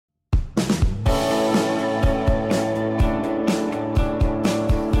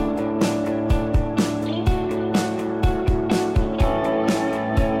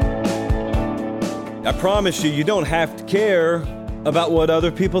promise you, you don't have to care about what other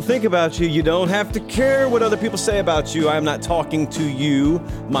people think about you. You don't have to care what other people say about you. I'm not talking to you,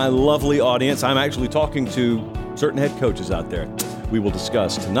 my lovely audience. I'm actually talking to certain head coaches out there. We will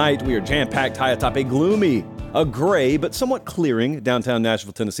discuss tonight. We are jam-packed high atop a gloomy, a gray, but somewhat clearing downtown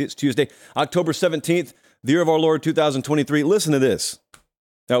Nashville, Tennessee. It's Tuesday, October 17th, the year of our Lord 2023. Listen to this.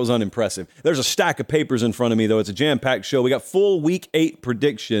 That was unimpressive. There's a stack of papers in front of me, though. It's a jam-packed show. We got full Week 8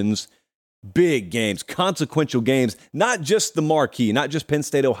 predictions. Big games, consequential games, not just the marquee, not just Penn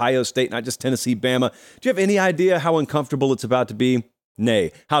State, Ohio State, not just Tennessee, Bama. Do you have any idea how uncomfortable it's about to be?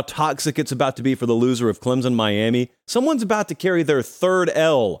 Nay. How toxic it's about to be for the loser of Clemson, Miami? Someone's about to carry their third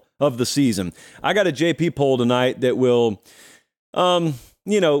L of the season. I got a JP poll tonight that will,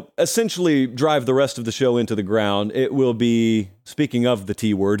 essentially drive the rest of the show into the ground. It will be, speaking of the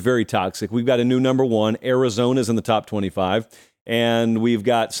T word, very toxic. We've got a new number one. Arizona's in the top 25. And we've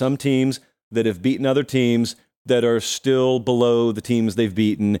got some teams that have beaten other teams that are still below the teams they've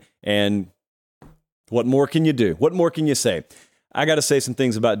beaten. And what more can you do? What more can you say? I got to say some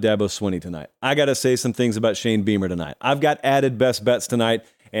things about Dabo Swinney tonight. I got to say some things about Shane Beamer tonight. I've got added best bets tonight,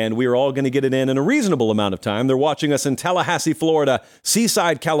 and we are all going to get it in a reasonable amount of time. They're watching us in Tallahassee, Florida,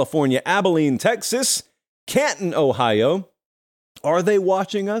 Seaside, California, Abilene, Texas, Canton, Ohio. Are they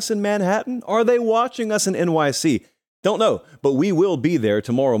watching us in Manhattan? Are they watching us in NYC? Don't know, but we will be there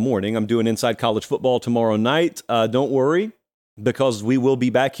tomorrow morning. I'm doing Inside College Football tomorrow night. Don't worry, because we will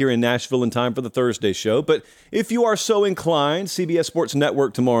be back here in Nashville in time for the Thursday show. But if you are so inclined, CBS Sports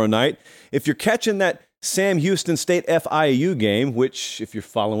Network tomorrow night, if you're catching that Sam Houston State FIU game, which if you're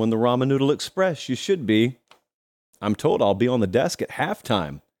following the Ramen Noodle Express, you should be, I'm told I'll be on the desk at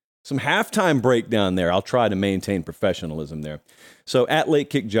halftime. Some halftime breakdown there. I'll try to maintain professionalism there. So at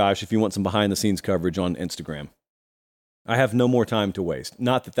Late Kick Josh, if you want some behind-the-scenes coverage on Instagram. I have no more time to waste.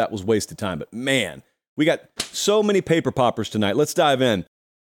 Not that that was wasted time, but man, we got so many paper poppers tonight. Let's dive in.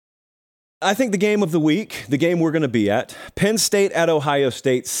 I think the game of the week, the game we're going to be at, Penn State at Ohio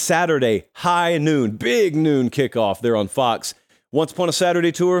State, Saturday, high noon, big noon kickoff there on Fox. Once upon a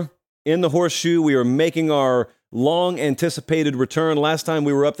Saturday tour, in the Horseshoe, we are making our long-anticipated return. Last time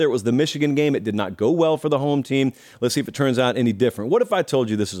we were up there, it was the Michigan game. It did not go well for the home team. Let's see if it turns out any different. What if I told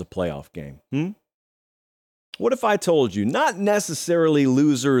you this is a playoff game? What if I told you, not necessarily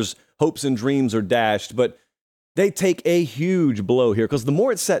losers' hopes and dreams are dashed, but they take a huge blow here? Because the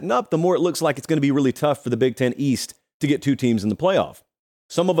more it's setting up, the more it looks like it's going to be really tough for the Big Ten East to get two teams in the playoff.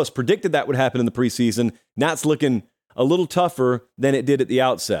 Some of us predicted that would happen in the preseason. Now it's looking a little tougher than it did at the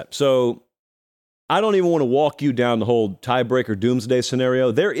outset. So I don't even want to walk you down the whole tiebreaker doomsday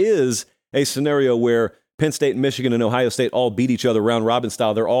scenario. There is a scenario where Penn State, Michigan, and Ohio State all beat each other round robin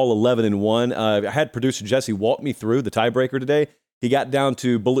style. They're all 11-1. I had producer Jesse walk me through the tiebreaker today. He got down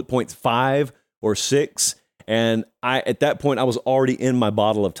to bullet points 5 or 6, and at that point I was already in my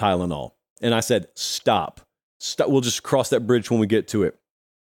bottle of Tylenol, and I said, "Stop. We'll just cross that bridge when we get to it."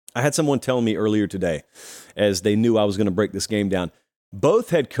 I had someone tell me earlier today, as they knew I was going to break this game down.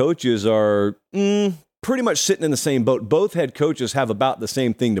 Both head coaches are pretty much sitting in the same boat. Both head coaches have about the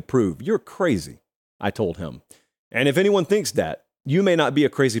same thing to prove. You're crazy, I told him. And if anyone thinks that, you may not be a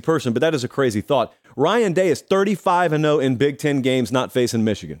crazy person, but that is a crazy thought. Ryan Day is 35-0 in Big Ten games not facing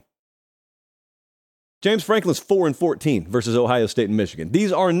Michigan. James Franklin's 4-14 versus Ohio State and Michigan.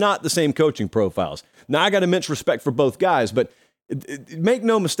 These are not the same coaching profiles. Now, I got immense respect for both guys, but make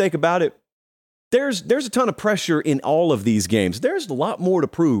no mistake about it, there's a ton of pressure in all of these games. There's a lot more to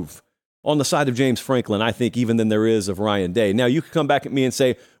prove on the side of James Franklin, I think, even than there is of Ryan Day. Now, you could come back at me and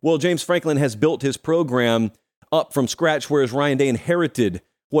say, well, James Franklin has built his program up from scratch, whereas Ryan Day inherited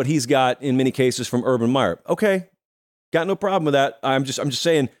what he's got in many cases from Urban Meyer. Okay, got no problem with that. I'm just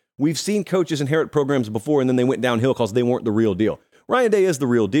saying, we've seen coaches inherit programs before, and then they went downhill because they weren't the real deal. Ryan Day is the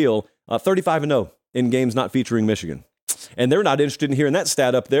real deal, 35-0 in games not featuring Michigan. And they're not interested in hearing that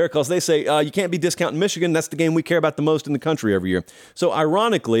stat up there because they say, you can't be discounting Michigan. That's the game we care about the most in the country every year. So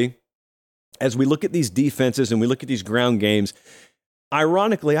ironically, as we look at these defenses and we look at these ground games,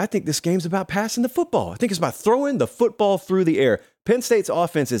 ironically, I think this game's about passing the football. I think it's about throwing the football through the air. Penn State's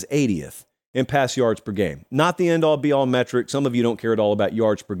offense is 80th in pass yards per game. Not the end-all, be-all metric. Some of you don't care at all about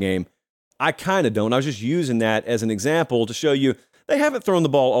yards per game. I kind of don't. I was just using that as an example to show you they haven't thrown the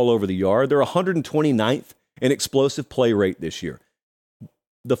ball all over the yard. They're 129th in explosive play rate this year.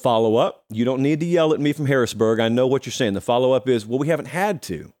 The follow-up, you don't need to yell at me from Harrisburg. I know what you're saying. The follow-up is, well, we haven't had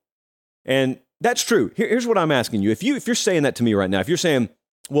to. And that's true. Here's what I'm asking you. If you're saying that to me right now, if you're saying,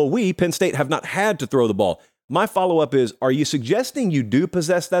 well, we, Penn State, have not had to throw the ball, My follow-up is, are you suggesting you do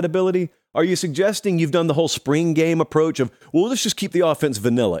possess that ability? Are you suggesting you've done the whole spring game approach of, well, let's just keep the offense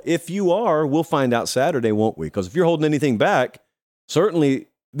vanilla? If you are, we'll find out Saturday, won't we? Because if you're holding anything back, certainly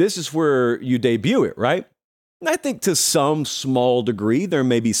this is where you debut it, right? And I think to some small degree, there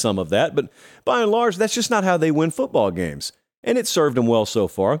may be some of that, but by and large, that's just not how they win football games. And it's served them well so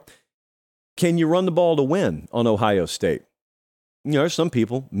far. Can you run the ball to win on Ohio State? You know, there's some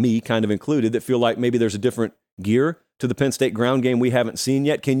people, me kind of included, that feel like maybe there's a different gear to the Penn State ground game we haven't seen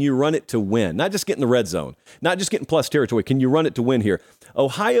yet. Can you run it to win? Not just get in the red zone, not just get in plus territory. Can you run it to win here?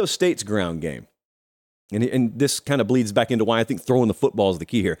 Ohio State's ground game, and this kind of bleeds back into why I think throwing the football is the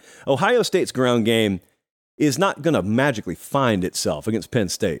key here. Ohio State's ground game is not going to magically find itself against Penn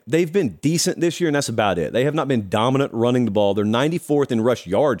State. They've been decent this year, and that's about it. They have not been dominant running the ball. They're 94th in rush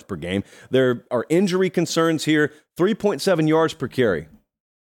yards per game. There are injury concerns here, 3.7 yards per carry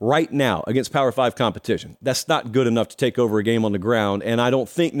right now against Power 5 competition. That's not good enough to take over a game on the ground, and I don't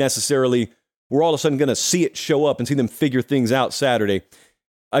think necessarily we're all of a sudden going to see it show up and see them figure things out Saturday.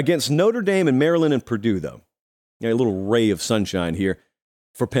 Against Notre Dame and Maryland and Purdue, though, a little ray of sunshine here.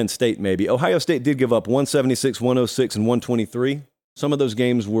 For Penn State, maybe. Ohio State did give up 176, 106, and 123. Some of those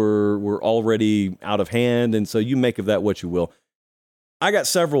games were already out of hand, and so you make of that what you will. I got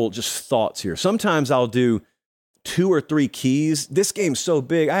several just thoughts here. Sometimes I'll do 2 or 3 keys. This game's so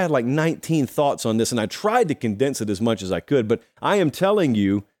big. I had like 19 thoughts on this, and I tried to condense it as much as I could, but I am telling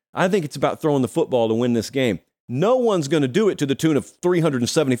you, I think it's about throwing the football to win this game. No one's going to do it to the tune of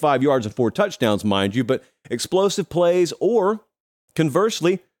 375 yards and 4 touchdowns, mind you, but explosive plays or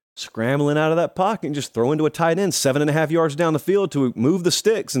conversely, scrambling out of that pocket and just throw into a tight end 7.5 yards down the field to move the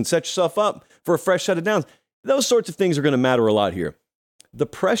sticks and set yourself up for a fresh set of downs. Those sorts of things are going to matter a lot here. The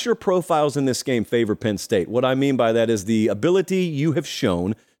pressure profiles in this game favor Penn State. What I mean by that is the ability you have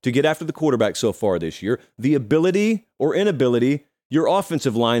shown to get after the quarterback so far this year, the ability or inability your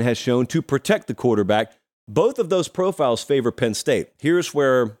offensive line has shown to protect the quarterback. Both of those profiles favor Penn State. Here's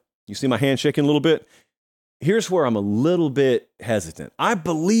where, you see my hand shaking a little bit? Here's where I'm a little bit hesitant. I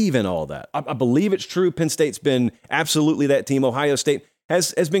believe in all that. I believe it's true. Penn State's been absolutely that team. Ohio State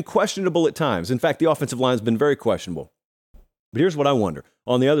has been questionable at times. In fact, the offensive line has been very questionable. But here's what I wonder.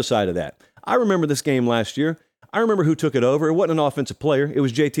 On the other side of that, I remember this game last year. I remember who took it over. It wasn't an offensive player. It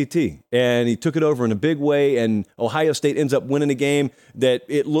was JTT. And he took it over in a big way, and Ohio State ends up winning a game that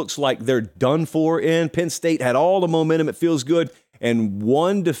it looks like they're done for in. Penn State had all the momentum. It feels good. And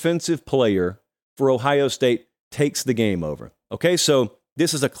one defensive player for Ohio State takes the game over. Okay, so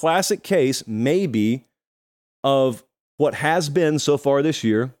this is a classic case, maybe, of what has been so far this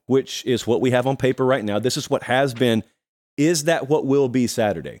year, which is what we have on paper right now. This is what has been. Is that what will be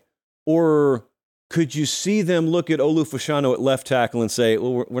Saturday? Or could you see them look at Olu Fashanu at left tackle and say,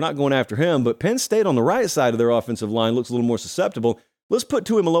 well, we're not going after him, but Penn State on the right side of their offensive line looks a little more susceptible. Let's put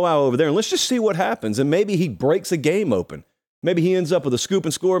Tuimoloau over there and let's just see what happens. And maybe he breaks a game open. Maybe he ends up with a scoop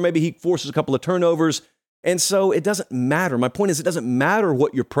and score. Maybe he forces a couple of turnovers. And so it doesn't matter. My point is, it doesn't matter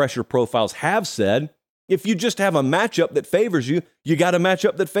what your pressure profiles have said. If you just have a matchup that favors you, you got a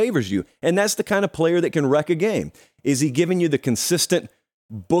matchup that favors you. And that's the kind of player that can wreck a game. Is he giving you the consistent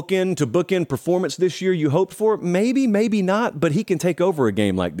bookend to bookend performance this year you hoped for? Maybe, maybe not, but he can take over a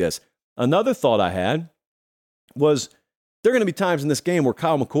game like this. Another thought I had was, there are going to be times in this game where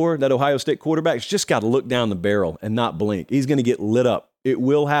Kyle McCord, that Ohio State quarterback, has just got to look down the barrel and not blink. He's going to get lit up. It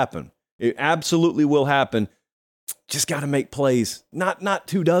will happen. It absolutely will happen. Just got to make plays. Not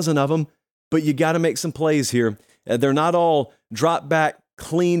 24 of them, but you got to make some plays here. They're not all drop back,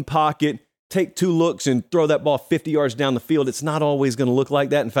 clean pocket, take 2 looks and throw that ball 50 yards down the field. It's not always going to look like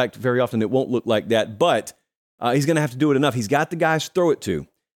that. In fact, very often it won't look like that, but he's going to have to do it enough. He's got the guys to throw it to.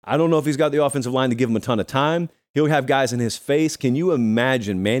 I don't know if he's got the offensive line to give him a ton of time. He'll have guys in his face. Can you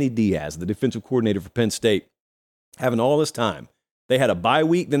imagine Manny Diaz, the defensive coordinator for Penn State, having all this time? They had a bye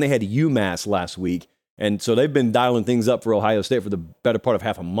week, then they had UMass last week, and so they've been dialing things up for Ohio State for the better part of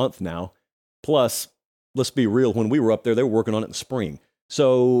half a month now. Plus, let's be real, when we were up there, they were working on it in the spring.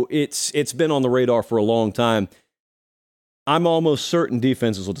 So it's been on the radar for a long time. I'm almost certain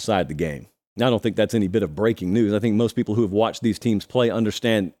defenses will decide the game. Now, I don't think that's any bit of breaking news. I think most people who have watched these teams play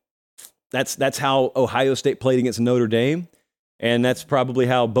understand that's how Ohio State played against Notre Dame, and that's probably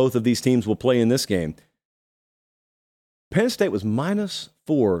how both of these teams will play in this game. Penn State was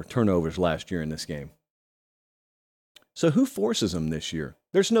 -4 turnovers last year in this game. So who forces them this year?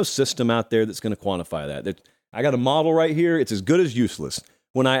 There's no system out there that's going to quantify that. I got a model right here. It's as good as useless.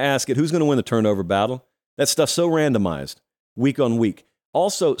 When I ask it, who's going to win the turnover battle? That stuff's so randomized, week on week.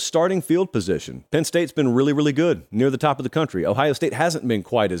 Also, starting field position. Penn State's been really, really good, near the top of the country. Ohio State hasn't been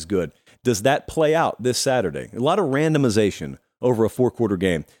quite as good. Does that play out this Saturday? A lot of randomization over a 4-quarter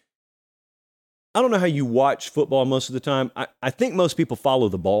game. I don't know how you watch football most of the time. I think most people follow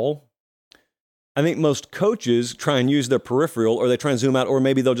the ball. I think most coaches try and use their peripheral, or they try and zoom out, or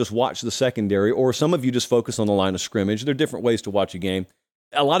maybe they'll just watch the secondary, or some of you just focus on the line of scrimmage. There are different ways to watch a game.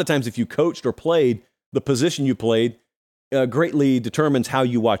 A lot of times if you coached or played, the position you played greatly determines how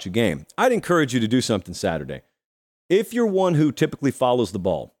you watch a game. I'd encourage you to do something Saturday. If you're one who typically follows the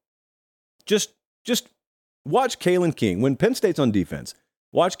ball, just watch Kalen King. When Penn State's on defense,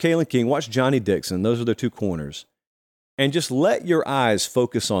 watch Kalen King, watch Johnny Dixon. Those are their two corners. And just let your eyes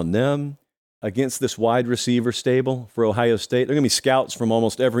focus on them against this wide receiver stable for Ohio State. There are going to be scouts from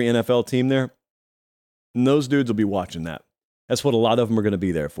almost every NFL team there. And those dudes will be watching that. That's what a lot of them are going to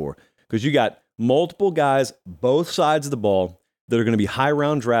be there for. Because you got multiple guys, both sides of the ball, that are going to be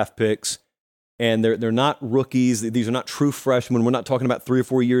high-round draft picks. And they're not rookies. These are not true freshmen. We're not talking about 3 or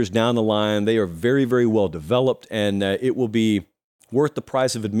 4 years down the line. They are very, very well developed. And it will be worth the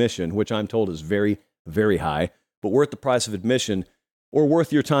price of admission, which I'm told is very, very high. But worth the price of admission, or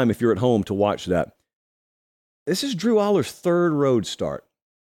worth your time if you're at home to watch that. This is Drew Aller's third road start.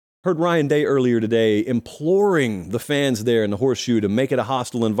 Heard Ryan Day earlier today imploring the fans there in the Horseshoe to make it a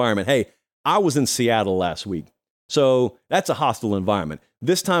hostile environment. Hey, I was in Seattle last week, so that's a hostile environment.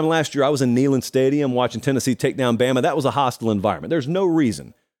 This time last year, I was in Neyland Stadium watching Tennessee take down Bama. That was a hostile environment. There's no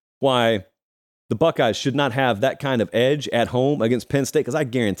reason why the Buckeyes should not have that kind of edge at home against Penn State, because I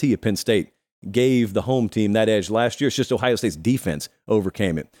guarantee you Penn State gave the home team that edge last year. It's just Ohio State's defense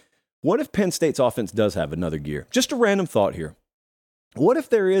overcame it. What if Penn State's offense does have another gear? Just a random thought here. What if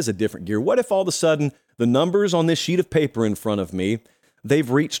there is a different gear? What if all of a sudden the numbers on this sheet of paper in front of me, they've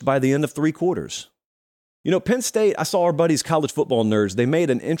reached by the end of 3 quarters? You know, Penn State, I saw our buddies, college football nerds, they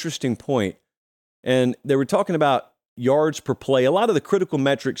made an interesting point, and they were talking about yards per play. A lot of the critical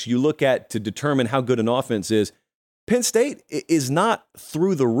metrics you look at to determine how good an offense is, Penn State is not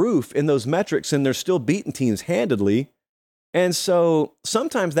through the roof in those metrics, and they're still beating teams handedly. And so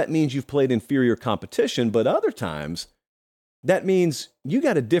sometimes that means you've played inferior competition, but other times that means you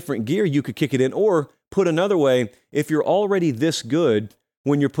got a different gear you could kick it in. Or put another way, if you're already this good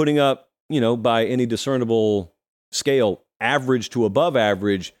when you're putting up, by any discernible scale, average to above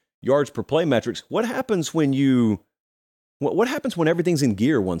average yards per play metrics, what happens when everything's in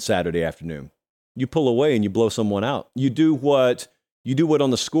gear one Saturday afternoon? You pull away and you blow someone out. You do what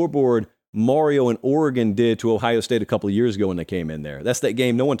on the scoreboard Mario and Oregon did to Ohio State a couple of years ago when they came in there. That's that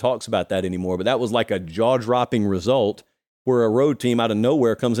game. No one talks about that anymore, but that was like a jaw-dropping result where a road team out of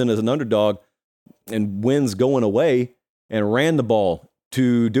nowhere comes in as an underdog and wins going away and ran the ball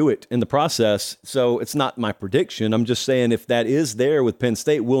to do it in the process. So it's not my prediction. I'm just saying if that is there with Penn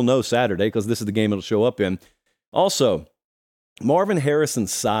State, we'll know Saturday because this is the game it'll show up in. Also, Marvin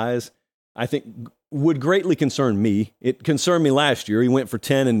Harrison's size, I think, would greatly concern me. It concerned me last year. He went for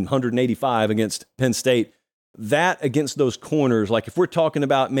 10 and 185 against Penn State. That against those corners, like if we're talking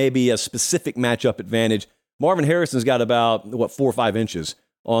about maybe a specific matchup advantage, Marvin Harrison's got about, 4 or 5 inches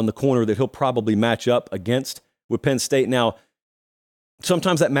on the corner that he'll probably match up against with Penn State. Now,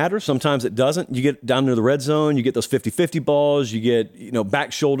 sometimes that matters. Sometimes it doesn't. You get down into the red zone. You get those 50-50 balls. You get,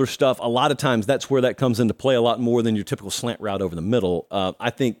 back shoulder stuff. A lot of times that's where that comes into play a lot more than your typical slant route over the middle.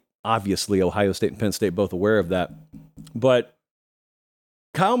 I think, obviously, Ohio State and Penn State both aware of that. But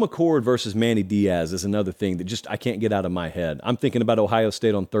Kyle McCord versus Manny Diaz is another thing that I can't get out of my head. I'm thinking about Ohio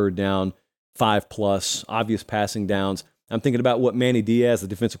State on 3rd down, 5+, obvious passing downs. I'm thinking about what Manny Diaz, the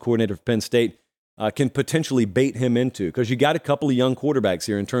defensive coordinator for Penn State, can potentially bait him into, because you got a couple of young quarterbacks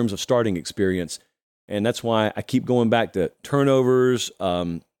here in terms of starting experience. And that's why I keep going back to turnovers,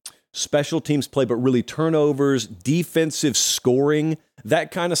 special teams play, but really turnovers, defensive scoring,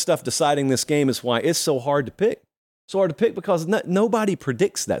 that kind of stuff deciding this game is why it's so hard to pick. So hard to pick because nobody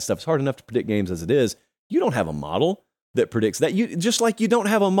predicts that stuff. It's hard enough to predict games as it is. You don't have a model that predicts that. Just like you don't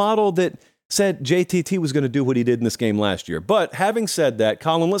have a model that said JTT was going to do what he did in this game last year. But having said that,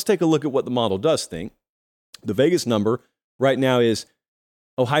 Colin, let's take a look at what the model does think. The Vegas number right now is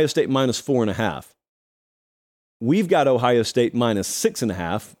Ohio State -4.5. We've got Ohio State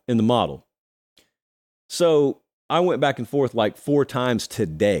 -6.5 in the model. So I went back and forth like 4 times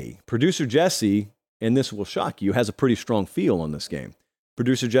today. Producer Jesse, and this will shock you, has a pretty strong feel on this game.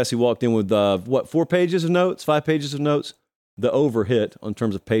 Producer Jesse walked in with, 4 pages of notes, 5 pages of notes? The over hit in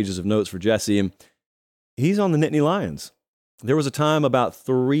terms of pages of notes for Jesse, and he's on the Nittany Lions. There was a time about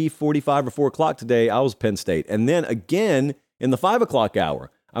 3:45 or 4 o'clock today, I was Penn State. And then again, in the 5 o'clock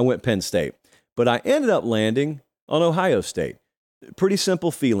hour, I went Penn State. But I ended up landing on Ohio State. Pretty simple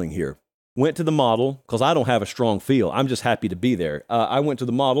feeling here. Went to the model, because I don't have a strong feel. I'm just happy to be there. I went to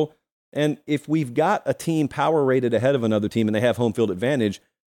the model. And if we've got a team power rated ahead of another team and they have home field advantage,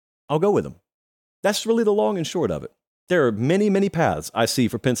 I'll go with them. That's really the long and short of it. There are many, many paths I see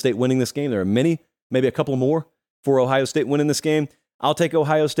for Penn State winning this game. There are many, maybe a couple more for Ohio State winning this game. I'll take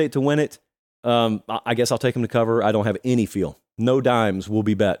Ohio State to win it. I guess I'll take them to cover. I don't have any feel. No dimes will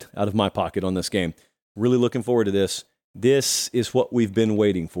be bet out of my pocket on this game. Really looking forward to this. This is what we've been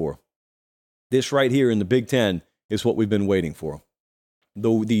waiting for. This right here in the Big Ten is what we've been waiting for.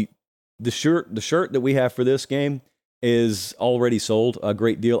 The shirt that we have for this game is already sold a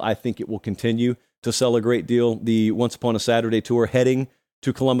great deal. I think it will continue to sell a great deal. The Once Upon a Saturday tour heading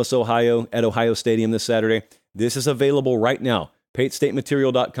to Columbus, Ohio at Ohio Stadium this Saturday. This is available right now.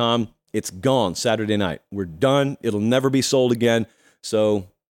 PateStateMaterial.com. It's gone Saturday night. We're done. It'll never be sold again. So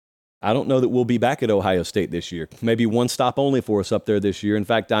I don't know that we'll be back at Ohio State this year. Maybe one stop only for us up there this year. In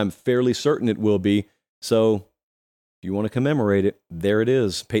fact, I'm fairly certain it will be. So if you want to commemorate it, there it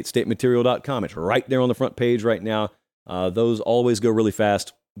is. PateStateMaterial.com. It's right there on the front page right now. Those always go really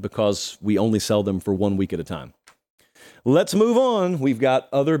fast because we only sell them for 1 week at a time. Let's move on. We've got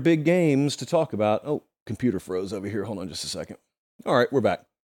other big games to talk about. Oh, computer froze over here. Hold on just a second. All right, we're back.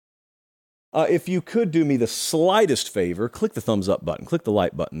 If you could do me the slightest favor, click the thumbs up button. Click the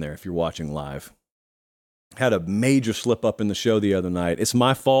like button there if you're watching live. Had a major slip up in the show the other night. It's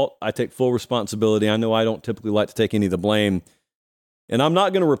my fault. I take full responsibility. I know I don't typically like to take any of the blame. And I'm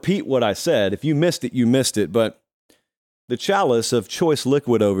not going to repeat what I said. If you missed it, you missed it. But the chalice of choice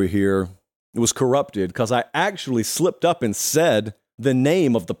liquid over here was corrupted because I actually slipped up and said the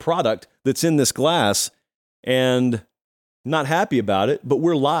name of the product that's in this glass. And not happy about it, but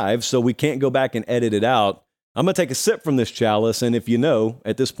we're live, so we can't go back and edit it out. I'm going to take a sip from this chalice, and if you know,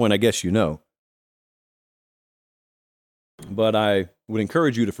 at this point, I guess you know. But I would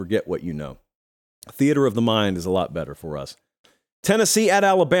encourage you to forget what you know. Theater of the mind is a lot better for us. Tennessee at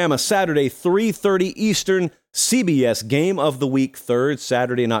Alabama, Saturday, 3:30 Eastern, CBS Game of the Week, third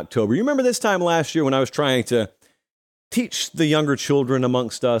Saturday in October. You remember this time last year when I was trying to teach the younger children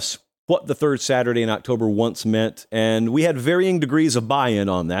amongst us what the third Saturday in October once meant, and we had varying degrees of buy-in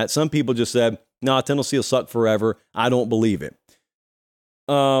on that. Some people just said, "Nah, Tennessee will suck forever." I don't believe it.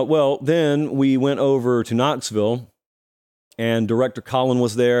 Well, then we went over to Knoxville, and Director Colin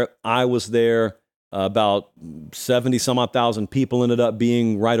was there. I was there. About 70-some-odd thousand people ended up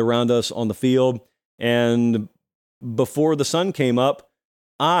being right around us on the field. And before the sun came up,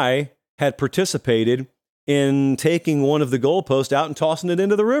 I had participated in taking one of the goalposts out and tossing it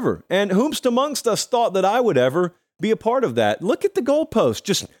into the river. And whomst amongst us thought that I would ever be a part of that? Look at the goalpost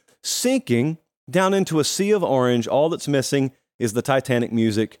just sinking down into a sea of orange. All that's missing is the Titanic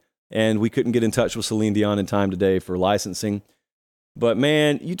music, and we couldn't get in touch with Celine Dion in time today for licensing. But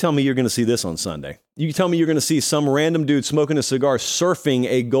man, you tell me you're going to see this on Sunday. You tell me you're going to see some random dude smoking a cigar surfing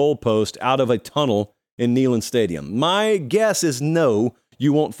a goalpost out of a tunnel in Neyland Stadium. My guess is no,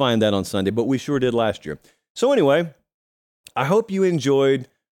 you won't find that on Sunday, but we sure did last year. So anyway, I hope you enjoyed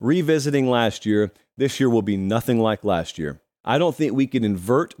revisiting last year. This year will be nothing like last year. I don't think we can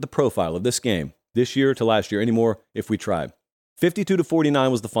invert the profile of this game this year to last year anymore if we tried.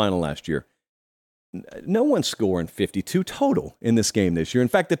 52-49 was the final last year. No one's scoring 52 total in this game this year. In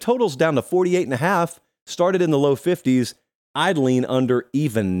fact, the total's down to 48.5, started in the low 50s. I'd lean under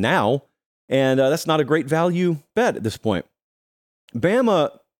even now, and that's not a great value bet at this point.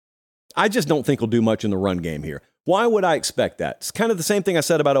 Bama, I just don't think will do much in the run game here. Why would I expect that? It's kind of the same thing I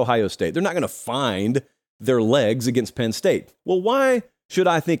said about Ohio State. They're not going to find their legs against Penn State. Well, why should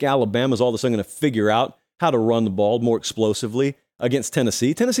I think Alabama's all of a sudden going to figure out how to run the ball more explosively against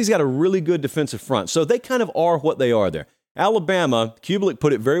Tennessee? Tennessee's got a really good defensive front, so they kind of are what they are there. Alabama, Kubelik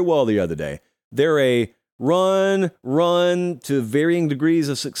put it very well the other day. They're a run to varying degrees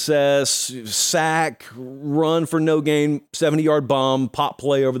of success, sack, run for no gain, 70-yard bomb, pop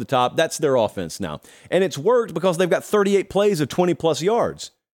play over the top. That's their offense now. And it's worked because they've got 38 plays of 20-plus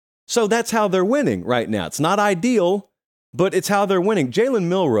yards. So that's how they're winning right now. It's not ideal, but it's how they're winning. Jalen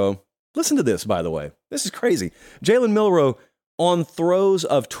Milroe, listen to this, by the way. This is crazy. Jalen Milroe, on throws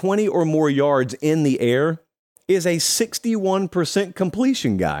of 20 or more yards in the air, is a 61%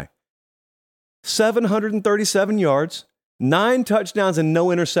 completion guy. 737 yards, 9 touchdowns, and no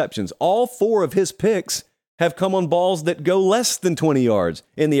interceptions. All 4 of his picks have come on balls that go less than 20 yards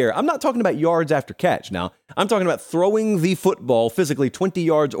in the air. I'm not talking about yards after catch now. I'm talking about throwing the football physically 20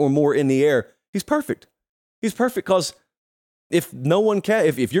 yards or more in the air. He's perfect. He's perfect because if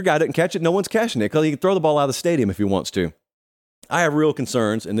your guy doesn't catch it, no one's catching it because he can throw the ball out of the stadium if he wants to. I have real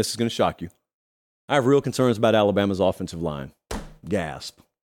concerns, and this is going to shock you. I have real concerns about Alabama's offensive line. Gasp.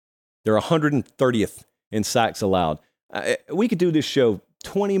 They're 130th in sacks allowed. We could do this show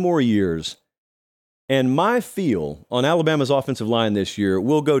 20 more years. And my feel on Alabama's offensive line this year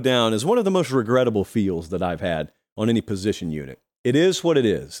will go down as one of the most regrettable feels that I've had on any position unit. It is what it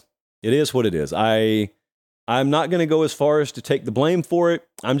is. It is what it is. I'm not going to go as far as to take the blame for it.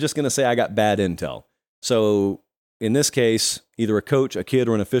 I'm just going to say I got bad intel. So in this case, either a coach, a kid,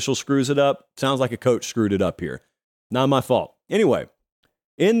 or an official screws it up. Sounds like a coach screwed it up here. Not my fault. Anyway,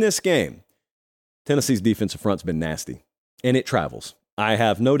 in this game, Tennessee's defensive front's been nasty, and it travels. I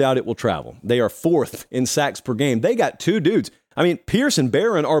have no doubt it will travel. They are 4th in sacks per game. They got 2 dudes. I mean, Pierce and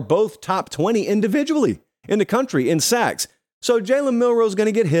Barron are both top 20 individually in the country in sacks. So Jalen Milroe is going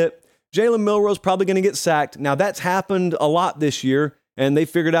to get hit. Jalen Milroe is probably going to get sacked. Now, that's happened a lot this year, and they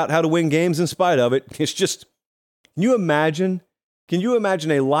figured out how to win games in spite of it. It's just, can you imagine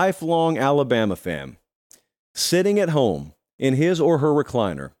a lifelong Alabama fan sitting at home in his or her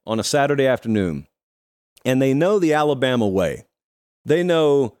recliner on a Saturday afternoon, and they know the Alabama way. They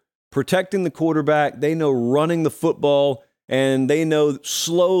know protecting the quarterback, they know running the football, and they know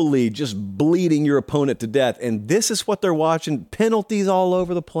slowly just bleeding your opponent to death. And this is what they're watching. Penalties all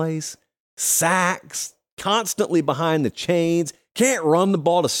over the place, sacks, constantly behind the chains, can't run the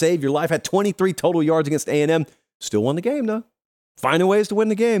ball to save your life. Had 23 total yards against A&M. Still won the game, though. Finding ways to win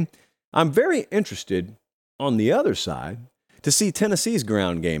the game. I'm very interested on the other side to see Tennessee's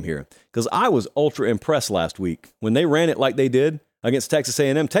ground game here, because I was ultra impressed last week when they ran it like they did against Texas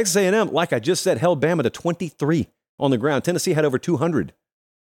A&M. Texas A&M, like I just said, held Bama to 23 on the ground. Tennessee had over 200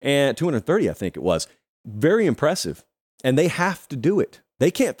 and 230, I think it was. Very impressive. And they have to do it.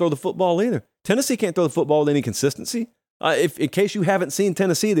 They can't throw the football either. Tennessee can't throw the football with any consistency. In case you haven't seen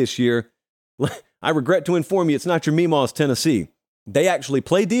Tennessee this year, I regret to inform you, it's not your Meemaws Tennessee. They actually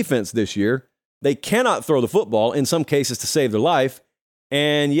play defense this year. They cannot throw the football, in some cases, to save their life.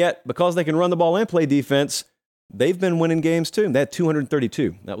 And yet, because they can run the ball and play defense, they've been winning games too. They had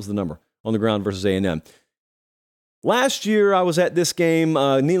 232. That was the number on the ground versus A&M. Last year, I was at this game.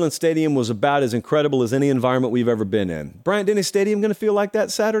 Neyland Stadium was about as incredible as any environment we've ever been in. Bryant-Denny Stadium going to feel like that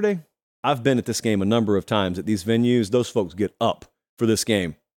Saturday? I've been at this game a number of times at these venues. Those folks get up for this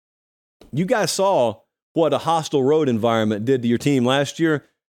game. You guys saw what a hostile road environment did to your team last year.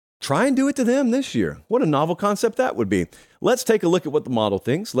 Try and do it to them this year. What a novel concept that would be. Let's take a look at what the model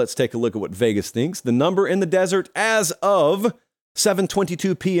thinks. Let's take a look at what Vegas thinks. The number in the desert as of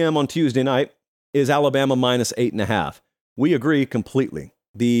 7:22 p.m. on Tuesday night is Alabama minus 8.5. We agree completely.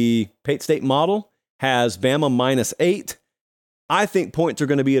 The Pate State model has Bama minus 8. I think points are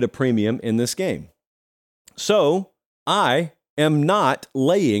going to be at a premium in this game. So I am not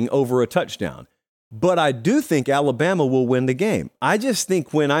laying over a touchdown. But I do think Alabama will win the game. I just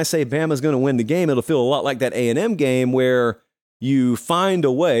think when I say Bama's going to win the game, it'll feel a lot like that A&M game where you find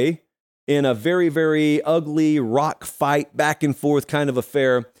a way in a very, very ugly rock fight, back and forth kind of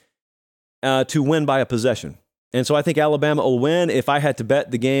affair to win by a possession. And so I think Alabama will win. If I had to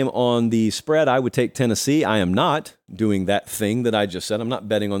bet the game on the spread, I would take Tennessee. I am not doing that thing that I just said. I'm not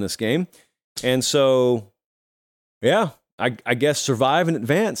betting on this game. And so, yeah, I guess survive and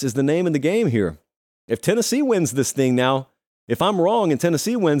advance is the name of the game here. If Tennessee wins this thing now, if I'm wrong and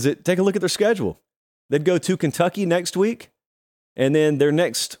Tennessee wins it, take a look at their schedule. They'd go to Kentucky next week, and then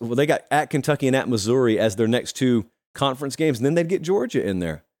they got at Kentucky and at Missouri as their next 2 conference games, and then they'd get Georgia in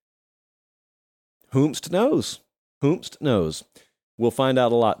there. Whomst knows? Whomst knows? We'll find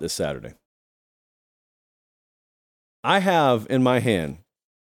out a lot this Saturday. I have in my hand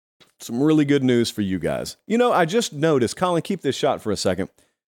some really good news for you guys. You know, I just noticed, Colin, keep this shot for a second,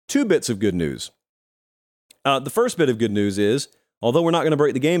 2 bits of good news. The first bit of good news is, although we're not going to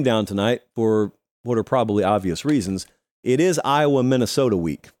break the game down tonight for what are probably obvious reasons, it is Iowa-Minnesota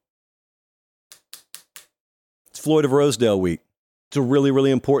week. It's Floyd of Rosedale week. It's a really, really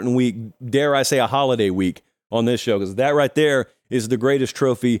important week. Dare I say a holiday week on this show, because that right there is the greatest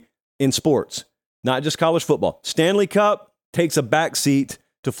trophy in sports, not just college football. Stanley Cup takes a backseat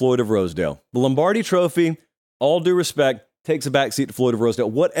to Floyd of Rosedale. The Lombardi Trophy, all due respect, takes a backseat to Floyd of Rosedale.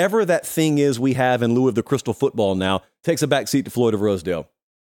 Whatever that thing is we have in lieu of the crystal football now, takes a backseat to Floyd of Rosedale.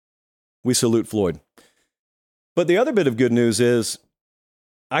 We salute Floyd. But the other bit of good news is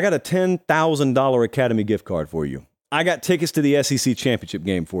I got a $10,000 Academy gift card for you. I got tickets to the SEC championship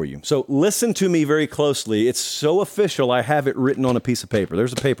game for you. So listen to me very closely. It's so official, I have it written on a piece of paper.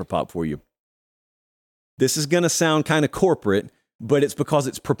 There's a paper pop for you. This is going to sound kind of corporate, but it's because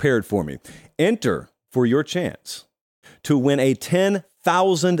it's prepared for me. Enter for your chance to win a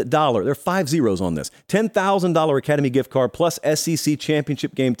 $10,000, there are 5 zeros on this, $10,000 Academy gift card plus SEC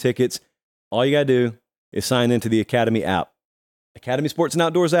championship game tickets. All you got to do is sign into the Academy app. Academy Sports and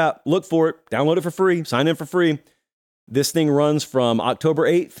Outdoors app. Look for it. Download it for free. Sign in for free. This thing runs from October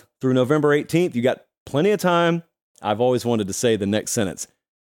 8th through November 18th. You got plenty of time. I've always wanted to say the next sentence.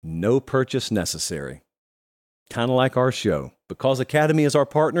 No purchase necessary. Kind of like our show. Because Academy is our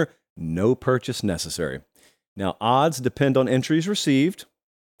partner, no purchase necessary. Now, odds depend on entries received.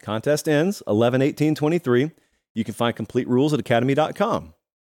 Contest ends 11/18/23. You can find complete rules at academy.com.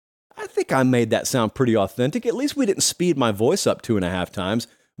 I think I made that sound pretty authentic. At least we didn't speed my voice up 2.5 times.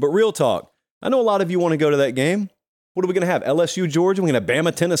 But real talk, I know a lot of you want to go to that game. What are we going to have? LSU, Georgia? We're going to have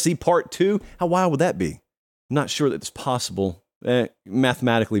Bama, Tennessee, Part 2? How wild would that be? I'm not sure that it's possible.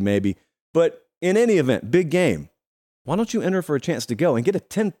 Mathematically, maybe. But in any event, big game. Why don't you enter for a chance to go and get a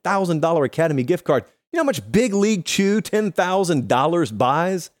 $10,000 Academy gift card? You know how much Big League Chew $10,000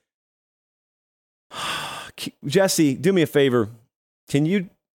 buys? Jesse, do me a favor. Can you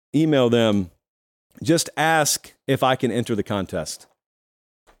email them? Just ask if I can enter the contest.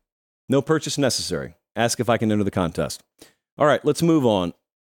 No purchase necessary. Ask if I can enter the contest. All right, let's move on.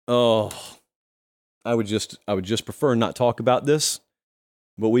 Oh, I would just prefer not talk about this,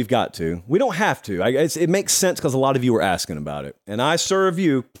 but we've got to. We don't have to. It makes sense because a lot of you are asking about it. And I serve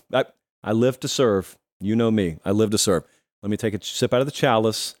you. I live to serve. You know me. I live to serve. Let me take a sip out of the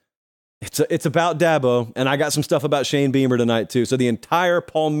chalice. It's about Dabo, and I got some stuff about Shane Beamer tonight too. So the entire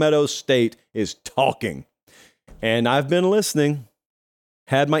Palmetto State is talking. And I've been listening,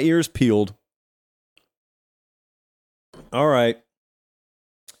 had my ears peeled. All right.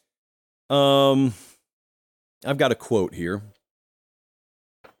 I've got a quote here.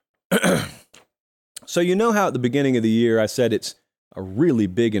 So you know how at the beginning of the year I said it's a really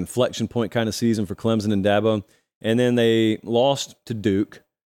big inflection point kind of season for Clemson and Dabo, and then they lost to Duke.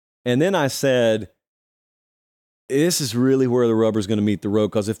 And then I said, this is really where the rubber's going to meet the road,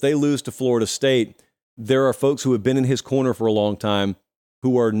 because if they lose to Florida State, there are folks who have been in his corner for a long time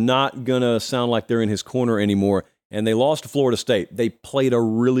who are not going to sound like they're in his corner anymore. And they lost to Florida State. They played a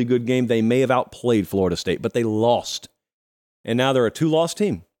really good game. They may have outplayed Florida State, but they lost. And now they're a 2-loss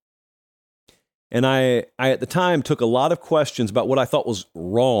team. And I at the time took a lot of questions about what I thought was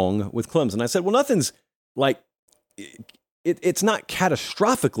wrong with Clemson. I said, well, nothing's like... It's not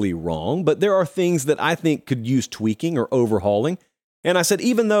catastrophically wrong, but there are things that I think could use tweaking or overhauling. And I said,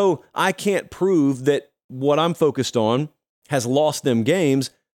 even though I can't prove that what I'm focused on has lost them games,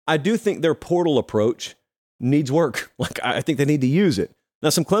 I do think their portal approach needs work. Like, I think they need to use it. Now,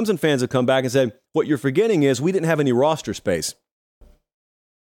 some Clemson fans have come back and said, what you're forgetting is we didn't have any roster space.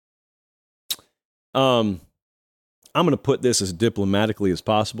 I'm going to put this as diplomatically as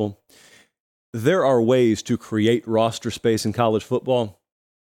possible. There are ways to create roster space in college football.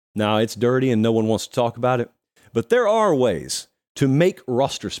 Now, it's dirty and no one wants to talk about it, but there are ways to make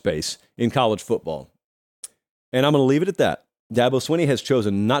roster space in college football. And I'm going to leave it at that. Dabo Swinney has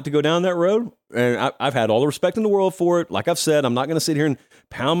chosen not to go down that road, and I've had all the respect in the world for it. Like I've said, I'm not going to sit here and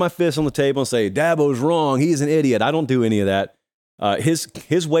pound my fist on the table and say, Dabo's wrong, he's an idiot. I don't do any of that.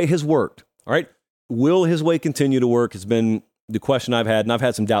 His way has worked, all right? Will his way continue to work has been the question I've had, and I've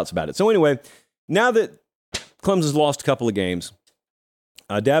had some doubts about it. So anyway, now that Clemson's lost a couple of games,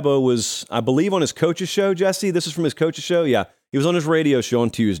 Dabo was, I believe, on his coach's show, Jesse. This is from his coach's show? Yeah. He was on his radio show on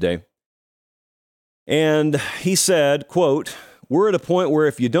Tuesday. And he said, quote, we're at a point where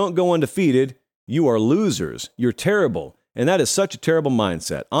if you don't go undefeated, you are losers. You're terrible. And that is such a terrible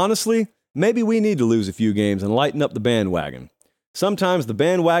mindset. Honestly, maybe we need to lose a few games and lighten up the bandwagon. Sometimes the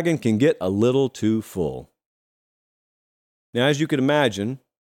bandwagon can get a little too full. Now, as you can imagine,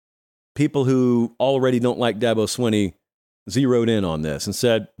 people who already don't like Dabo Swinney zeroed in on this and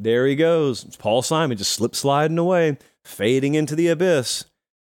said, there he goes. It's Paul Simon just slip sliding away, fading into the abyss.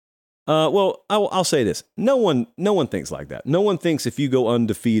 Well, I'll say this. No one thinks like that. No one thinks if you go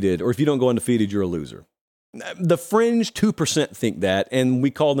undefeated or if you don't go undefeated, you're a loser. The fringe 2% think that, and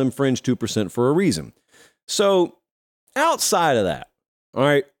we call them fringe 2% for a reason. So outside of that, all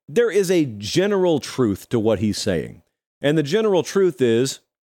right, there is a general truth to what he's saying. And the general truth is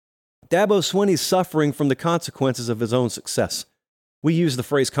Dabo Swinney's suffering from the consequences of his own success. We use the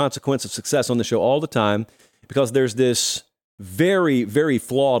phrase consequence of success on the show all the time because there's this very, very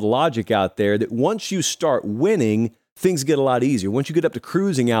flawed logic out there that once you start winning, things get a lot easier. Once you get up to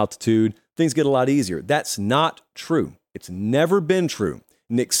cruising altitude, things get a lot easier. That's not true. It's never been true.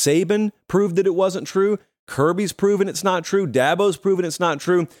 Nick Saban proved that it wasn't true. Kirby's proven it's not true. Dabo's proven it's not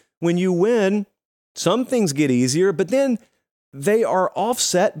true. When you win, some things get easier, but then they are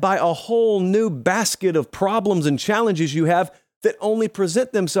offset by a whole new basket of problems and challenges you have that only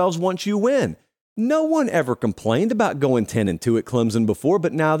present themselves once you win. No one ever complained about going 10-2 at Clemson before,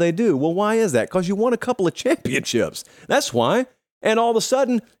 but now they do. Well, why is that? Because you won a couple of championships. That's why. And all of a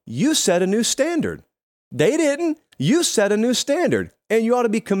sudden, you set a new standard. They didn't. You set a new standard, and you ought to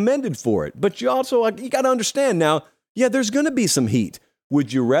be commended for it. But you also, you got to understand now, yeah, there's going to be some heat.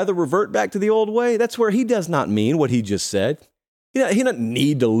 Would you rather revert back to the old way? That's where he does not mean what he just said. He doesn't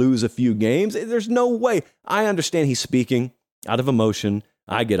need to lose a few games. There's no way. I understand he's speaking out of emotion.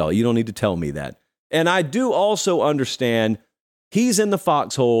 I get all. You don't need to tell me that. And I do also understand he's in the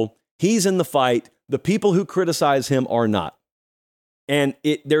foxhole. He's in the fight. The people who criticize him are not. And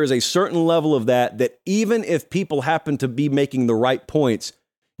there is a certain level of that even if people happen to be making the right points,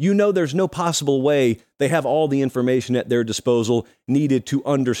 you know there's no possible way they have all the information at their disposal needed to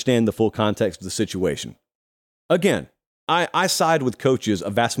understand the full context of the situation. Again, I side with coaches a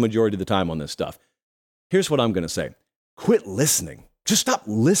vast majority of the time on this stuff. Here's what I'm going to say. Quit listening. Just stop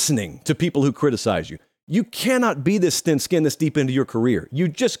listening to people who criticize you. You cannot be this thin-skinned this deep into your career. You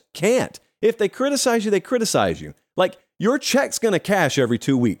just can't. If they criticize you, they criticize you. Like, your check's going to cash every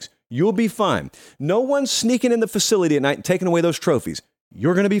 2 weeks. You'll be fine. No one's sneaking in the facility at night and taking away those trophies.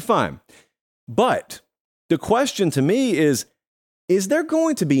 You're going to be fine. But the question to me is there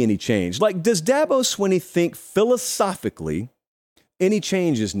going to be any change? Like, does Dabo Swinney think philosophically any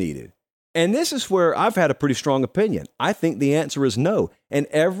change is needed? And this is where I've had a pretty strong opinion. I think the answer is no. And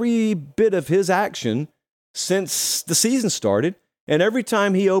every bit of his action since the season started, and every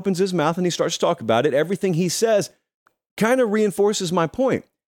time he opens his mouth and he starts to talk about it, everything he says kind of reinforces my point.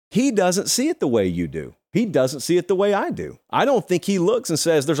 He doesn't see it the way you do. He doesn't see it the way I do. I don't think he looks and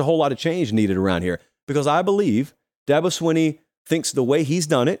says there's a whole lot of change needed around here, because I believe Dabo Swinney thinks the way he's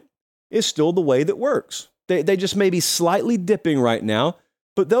done it is still the way that works. They just may be slightly dipping right now,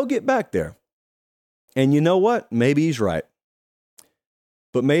 but they'll get back there. And you know what? Maybe he's right.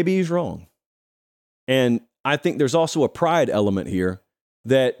 But maybe he's wrong. And I think there's also a pride element here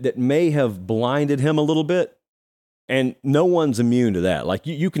that may have blinded him a little bit. And no one's immune to that. Like,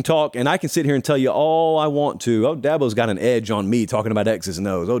 you can talk, and I can sit here and tell you all I want to. Oh, Dabo's got an edge on me talking about X's and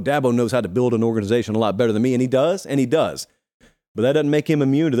O's. Oh, Dabo knows how to build an organization a lot better than me, and he does. But that doesn't make him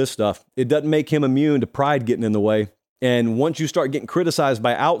immune to this stuff. It doesn't make him immune to pride getting in the way. And once you start getting criticized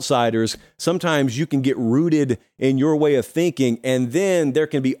by outsiders, sometimes you can get rooted in your way of thinking, and then there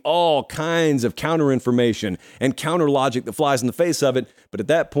can be all kinds of counter information and counter logic that flies in the face of it. But at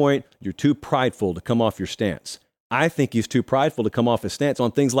that point, you're too prideful to come off your stance. I think he's too prideful to come off his stance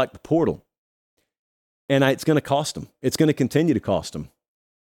on things like the portal. And it's going to cost him. It's going to continue to cost him.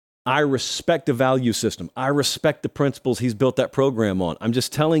 I respect the value system. I respect the principles he's built that program on. I'm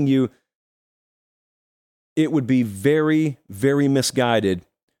just telling you, it would be very, very misguided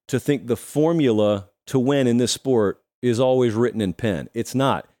to think the formula to win in this sport is always written in pen. It's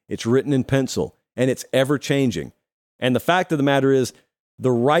not. It's written in pencil, and it's ever changing. And the fact of the matter is,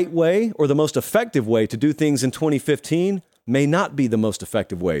 the right way or the most effective way to do things in 2015 may not be the most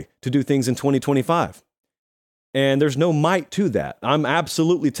effective way to do things in 2025. And there's no might to that. I'm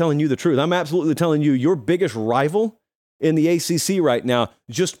absolutely telling you the truth. I'm absolutely telling you your biggest rival in the ACC right now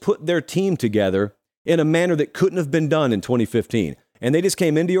just put their team together in a manner that couldn't have been done in 2015. And they just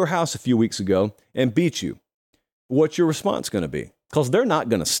came into your house a few weeks ago and beat you. What's your response going to be? Because they're not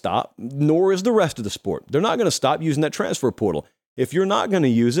going to stop, nor is the rest of the sport. They're not going to stop using that transfer portal. If you're not going to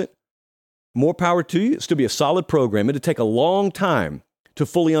use it, more power to you. It's to be a solid program. It'll take a long time to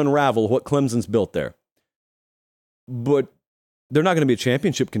fully unravel what Clemson's built there. But they're not going to be a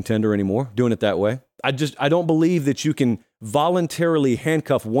championship contender anymore doing it that way. I don't believe that you can voluntarily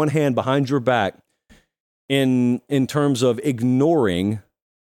handcuff one hand behind your back in terms of ignoring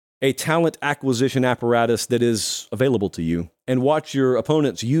a talent acquisition apparatus that is available to you and watch your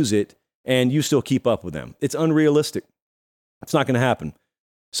opponents use it and you still keep up with them. It's unrealistic. It's not going to happen.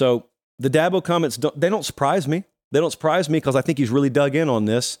 So the Dabo comments, they don't surprise me. They don't surprise me because I think he's really dug in on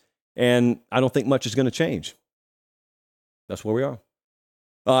this, and I don't think much is going to change. That's where we are.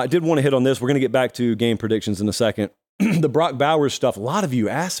 I did want to hit on this. We're going to get back to game predictions in a second. The Brock Bowers stuff, a lot of you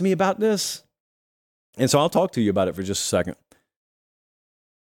asked me about this, and so I'll talk to you about it for just a second.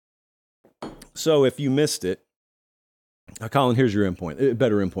 So if you missed it, Colin, here's your endpoint, a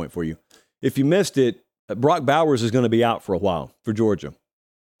better endpoint for you. If you missed it, Brock Bowers is going to be out for a while for Georgia,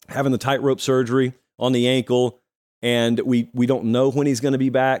 having the tightrope surgery on the ankle, and we don't know when he's going to be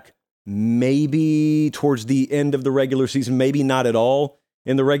back. Maybe towards the end of the regular season, maybe not at all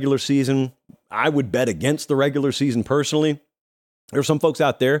in the regular season. I would bet against the regular season personally. There are some folks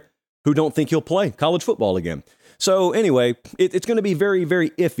out there who don't think he'll play college football again. So anyway, it's going to be very, very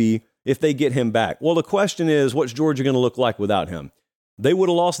iffy if they get him back. Well, the question is, what's Georgia going to look like without him? They would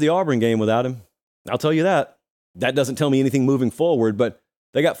have lost the Auburn game without him. I'll tell you that. That doesn't tell me anything moving forward, but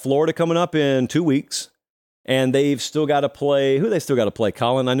they got Florida coming up in 2 weeks. And they've still got to play. Who they still got to play,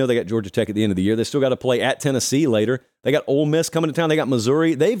 Colin? I know they got Georgia Tech at the end of the year. They still got to play at Tennessee later. They got Ole Miss coming to town. They got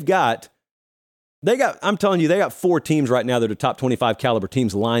Missouri. I'm telling you, they got 4 teams right now that are top 25 caliber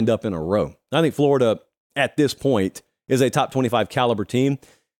teams lined up in a row. I think Florida, at this point, is a top 25 caliber team.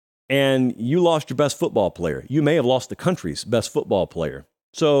 And you lost your best football player. You may have lost the country's best football player.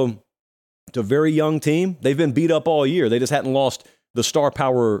 So it's a very young team. They've been beat up all year. They just hadn't lost the star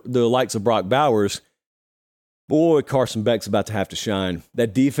power, the likes of Brock Bowers. Boy, Carson Beck's about to have to shine.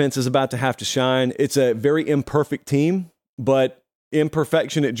 That defense is about to have to shine. It's a very imperfect team, but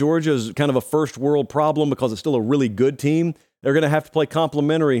imperfection at Georgia is kind of a first world problem because it's still a really good team. They're going to have to play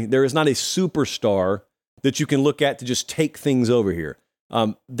complementary. There is not a superstar that you can look at to just take things over here.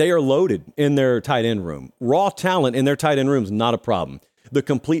 They are loaded in their tight end room. Raw talent in their tight end room is not a problem. The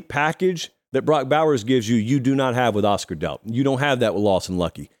complete package that Brock Bowers gives you, you do not have with Oscar Delp. You don't have that with Lawson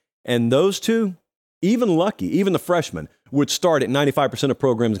Lucky. And those two, even Lucky, even the freshman, would start at 95% of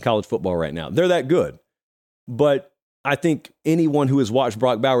programs in college football right now. They're that good. But I think anyone who has watched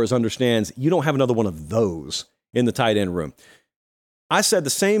Brock Bowers understands you don't have another one of those in the tight end room. I said the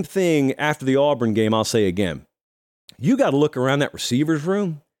same thing after the Auburn game, I'll say again. You got to look around that receivers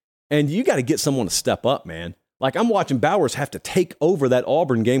room, and you got to get someone to step up, man. Like, I'm watching Bowers have to take over that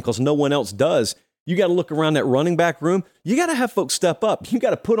Auburn game because no one else does. You got to look around that running back room. You got to have folks step up. You got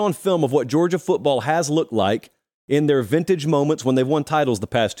to put on film of what Georgia football has looked like in their vintage moments when they've won titles the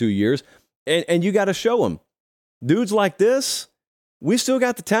past 2 years, and you got to show them. Dudes like this, we still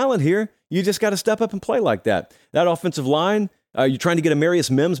got the talent here. You just got to step up and play like that. That offensive line, you're trying to get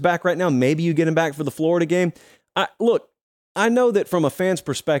Amarius Mims back right now. Maybe you get him back for the Florida game. Look, I know that from a fan's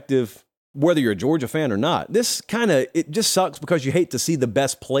perspective, whether you're a Georgia fan or not, it just sucks because you hate to see the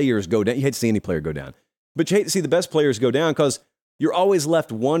best players go down. You hate to see any player go down. But you hate to see the best players go down because you're always left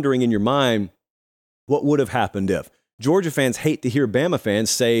wondering in your mind what would have happened if. Georgia fans hate to hear Bama fans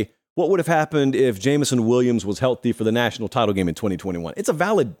say, what would have happened if Jamison Williams was healthy for the national title game in 2021? It's a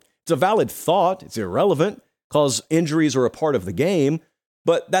valid thought. It's irrelevant because injuries are a part of the game.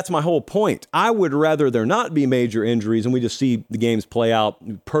 But that's my whole point. I would rather there not be major injuries and we just see the games play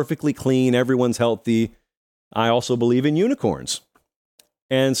out perfectly clean. Everyone's healthy. I also believe in unicorns.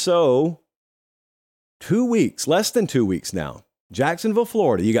 And so 2 weeks, less than 2 weeks now, Jacksonville,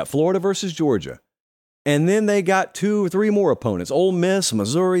 Florida. You got Florida versus Georgia. And then they got 2 or 3 more opponents. Ole Miss,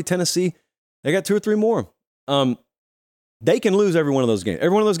 Missouri, Tennessee. They got 2 or 3 more. They can lose every one of those games.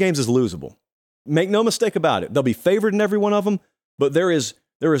 Every one of those games is losable. Make no mistake about it. They'll be favored in every one of them. But there is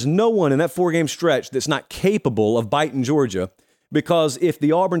no one in that 4-game stretch that's not capable of biting Georgia, because if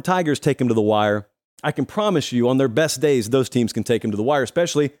the Auburn Tigers take them to the wire, I can promise you on their best days, those teams can take them to the wire,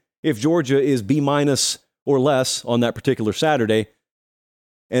 especially if Georgia is B- or less on that particular Saturday.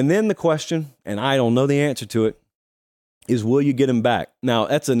 And then the question, and I don't know the answer to it, is will you get him back? Now,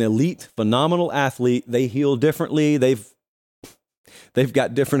 that's an elite, phenomenal athlete. They heal differently. They've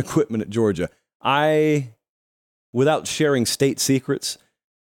got different equipment at Georgia. Without sharing state secrets,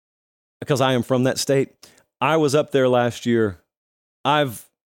 because I am from that state, I was up there last year. I've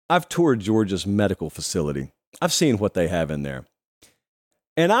toured Georgia's medical facility. I've seen what they have in there.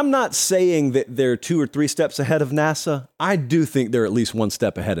 And I'm not saying that they're 2 or 3 steps ahead of NASA. I do think they're at least 1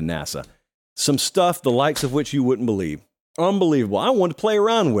 step ahead of NASA. Some stuff, the likes of which you wouldn't believe. Unbelievable. I wanted to play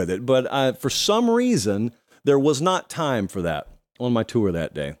around with it, but for some reason, there was not time for that on my tour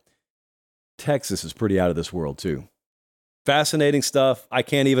that day. Texas is pretty out of this world, too. Fascinating stuff.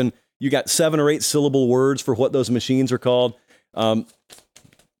 You got 7 or 8 syllable words for what those machines are called.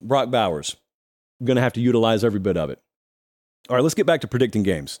 Brock Bowers, I'm going to have to utilize every bit of it. All right, let's get back to predicting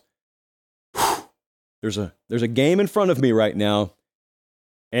games. There's a game in front of me right now,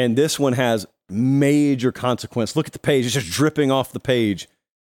 and this one has major consequence. Look at the page. It's just dripping off the page.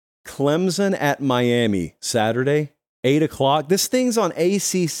 Clemson at Miami, Saturday, 8 o'clock. This thing's on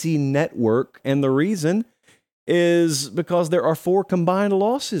ACC Network, and the reason is because there are 4 combined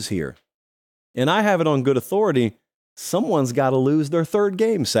losses here. And I have it on good authority. Someone's got to lose their 3rd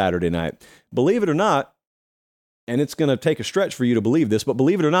game Saturday night. Believe it or not, and it's going to take a stretch for you to believe this, but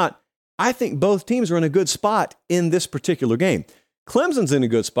believe it or not, I think both teams are in a good spot in this particular game. Clemson's in a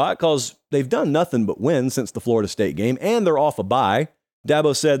good spot because they've done nothing but win since the Florida State game, and they're off a bye.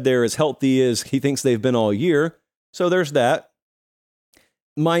 Dabo said they're as healthy as he thinks they've been all year. So there's that.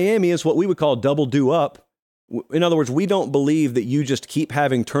 Miami is what we would call double do up. In other words, we don't believe that you just keep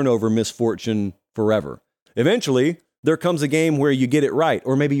having turnover misfortune forever. Eventually, there comes a game where you get it right,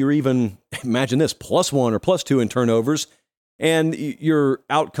 or maybe you're even, imagine this, +1 or +2 in turnovers, and your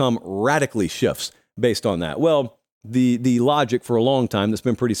outcome radically shifts based on that. Well, the logic for a long time that's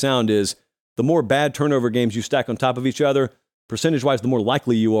been pretty sound is the more bad turnover games you stack on top of each other, percentage-wise, the more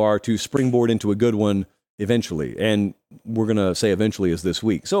likely you are to springboard into a good one eventually. And we're going to say eventually is this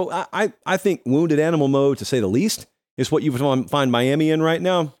week. So I think wounded animal mode, to say the least, is what you find Miami in right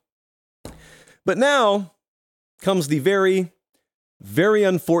now. But now comes the very, very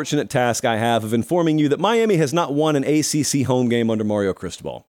unfortunate task I have of informing you that Miami has not won an ACC home game under Mario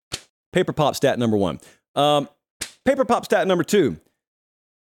Cristobal. Paper pop stat number 1. Paper pop stat number 2.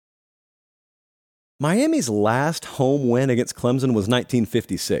 Miami's last home win against Clemson was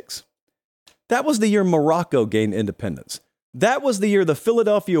 1956. That was the year Morocco gained independence. That was the year the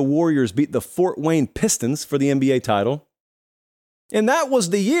Philadelphia Warriors beat the Fort Wayne Pistons for the NBA title. And that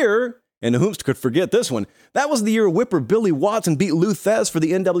was the year, and whom could forget this one, that was the year Whipper Billy Watson beat Lou Thez for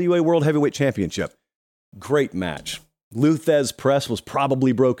the NWA World Heavyweight Championship. Great match. Lou Thez press was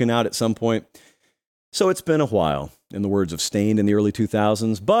probably broken out at some point. So it's been a while, in the words of Stain in the early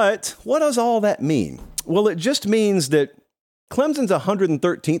 2000s. But what does all that mean? Well, it just means that Clemson's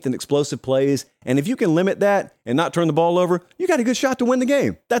 113th in explosive plays, and if you can limit that and not turn the ball over, you got a good shot to win the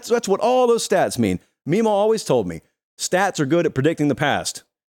game. That's what all those stats mean. Mimo always told me, stats are good at predicting the past.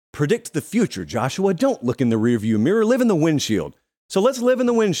 Predict the future, Joshua. Don't look in the rearview mirror. Live in the windshield. So let's live in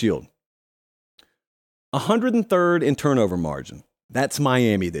the windshield. 103rd in turnover margin. That's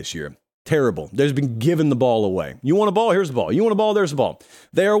Miami this year. Terrible. They've been giving the ball away. You want a ball? Here's the ball. You want a ball? There's the ball.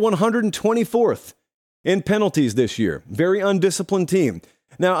 They are 124th in penalties this year. Very undisciplined team.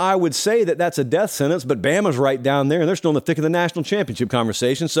 Now, I would say that that's a death sentence, but Bama's right down there, and they're still in the thick of the national championship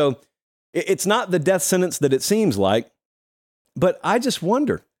conversation. So it's not the death sentence that it seems like. But I just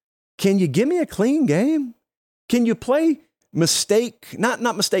wonder, can you give me a clean game? Can you play not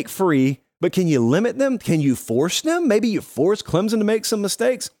mistake-free, but can you limit them? Can you force them? Maybe you force Clemson to make some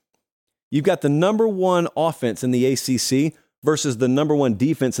mistakes. You've got the number 1 offense in the ACC versus the number 1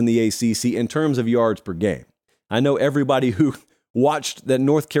 defense in the ACC in terms of yards per game. I know everybody who watched that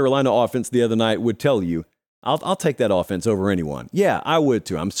North Carolina offense the other night would tell you, I'll take that offense over anyone. Yeah, I would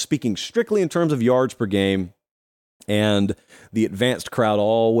too. I'm speaking strictly in terms of yards per game, and the advanced crowd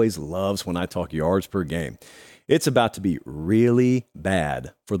always loves when I talk yards per game. It's about to be really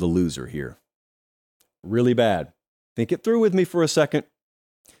bad for the loser here. Really bad. Think it through with me for a second.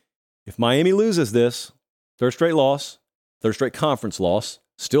 If Miami loses this, third straight loss, third straight conference loss,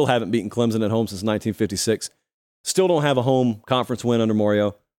 still haven't beaten Clemson at home since 1956, still don't have a home conference win under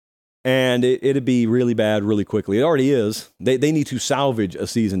Mario, and it'd be really bad really quickly. It already is. They need to salvage a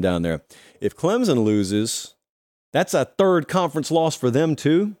season down there. If Clemson loses, that's a third conference loss for them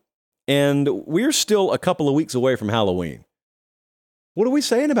too, and we're still a couple of weeks away from Halloween. What are we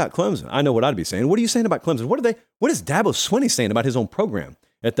saying about Clemson? I know what I'd be saying. What are you saying about Clemson? What is Dabo Swinney saying about his own program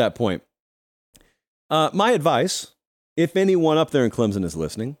at that point? My advice, if anyone up there in Clemson is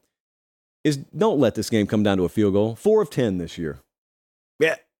listening, is don't let this game come down to a field goal. 4 of 10 this year.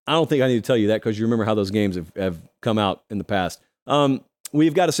 Yeah, I don't think I need to tell you that because you remember how those games have come out in the past.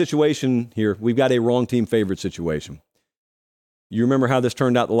 We've got a situation here. We've got a wrong team favorite situation. You remember how this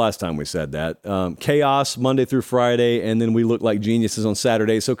turned out the last time we said that. Chaos Monday through Friday, and then we look like geniuses on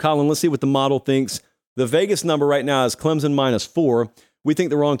Saturday. So, Colin, let's see what the model thinks. The Vegas number right now is Clemson -4. We think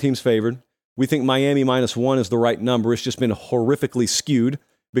the wrong team's favored. We think Miami -1 is the right number. It's just been horrifically skewed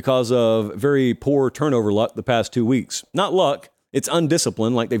because of very poor turnover luck the past 2 weeks. Not luck. It's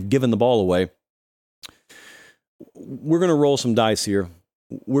undisciplined, like they've given the ball away. We're going to roll some dice here.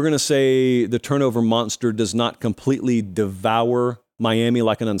 We're going to say the turnover monster does not completely devour Miami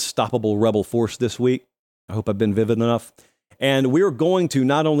like an unstoppable rebel force this week. I hope I've been vivid enough. And we're going to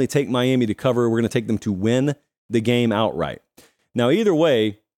not only take Miami to cover, we're going to take them to win the game outright. Now, either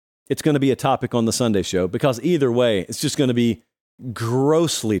way, it's going to be a topic on the Sunday show because either way, it's just going to be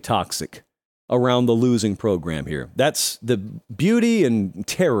grossly toxic around the losing program here. That's the beauty and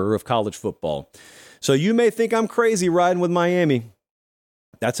terror of college football. So you may think I'm crazy riding with Miami.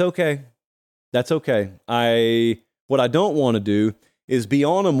 That's okay. That's okay. What I don't want to do is be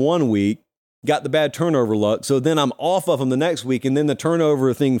on them 1 week, got the bad turnover luck, so then I'm off of them the next week, and then the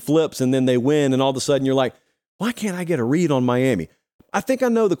turnover thing flips, and then they win, and all of a sudden you're like, why can't I get a read on Miami? I think I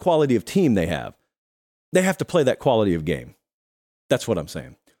know the quality of team they have. They have to play that quality of game. That's what I'm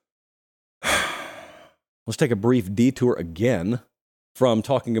saying. Let's take a brief detour again from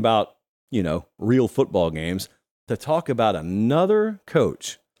talking about, real football games to talk about another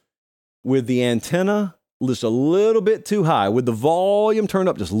coach with the antenna just a little bit too high, with the volume turned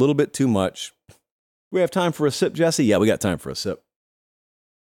up just a little bit too much. We have time for a sip, Jesse? Yeah, we got time for a sip.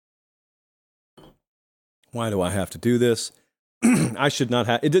 Why do I have to do this? I should not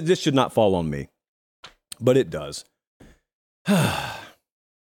have. This should not fall on me, but it does.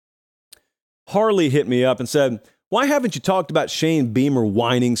 Harley hit me up and said, why haven't you talked about Shane Beamer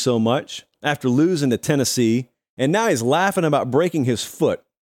whining so much after losing to Tennessee, and now he's laughing about breaking his foot?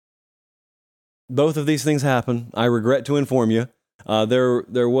 Both of these things happen. I regret to inform you.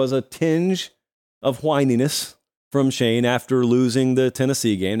 There was a tinge of whininess from Shane after losing the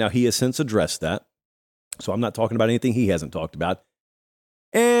Tennessee game. Now, he has since addressed that, so I'm not talking about anything he hasn't talked about.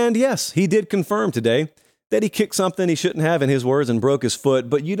 And yes, he did confirm today that he kicked something he shouldn't have, in his words, and broke his foot,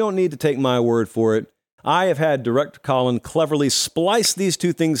 but you don't need to take my word for it. I have had Director Colin cleverly splice these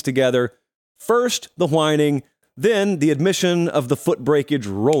two things together. First, the whining, then the admission of the foot breakage.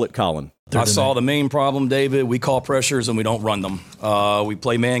 Roll it, Colin. I saw the main problem, David. We call pressures and we don't run them. We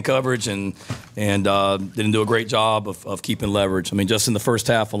play man coverage and didn't do a great job of keeping leverage. I mean, just in the first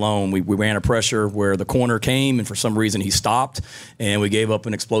half alone, we ran a pressure where the corner came and for some reason he stopped, and we gave up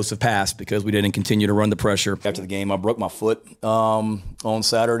an explosive pass because we didn't continue to run the pressure. After the game, I broke my foot on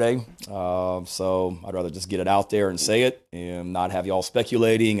Saturday, so I'd rather just get it out there and say it and not have y'all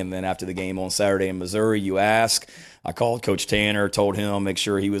speculating. And then after the game on Saturday in Missouri, you ask. I called Coach Tanner, told him, make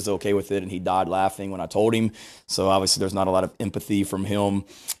sure he was okay with it, and he died laughing when I told him. So obviously there's not a lot of empathy from him.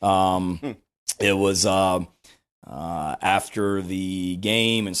 It was after the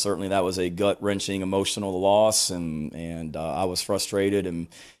game, and certainly that was a gut-wrenching emotional loss, and I was frustrated and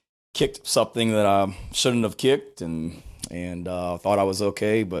kicked something that I shouldn't have kicked, and thought I was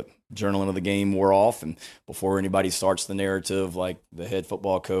okay, but adrenaline of the game wore off, and before anybody starts the narrative like the head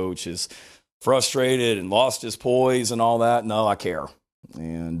football coach is frustrated and lost his poise and all that. No, I care.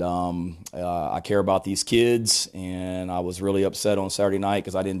 And I care about these kids. And I was really upset on Saturday night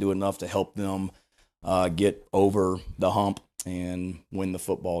because I didn't do enough to help them get over the hump and win the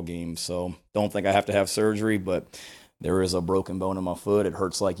football game. So don't think I have to have surgery, but there is a broken bone in my foot. It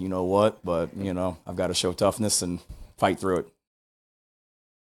hurts like you know what, but, you know, I've got to show toughness and fight through it.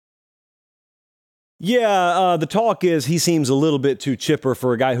 Yeah, the talk is he seems a little bit too chipper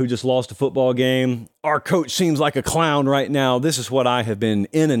for a guy who just lost a football game. Our coach seems like a clown right now. This is what I have been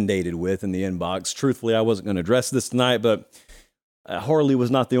inundated with in the inbox. Truthfully, I wasn't going to address this tonight, but Harley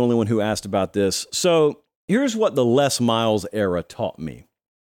was not the only one who asked about this. So here's what the Les Miles era taught me.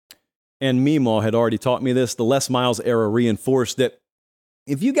 And Meemaw had already taught me this. The Les Miles era reinforced that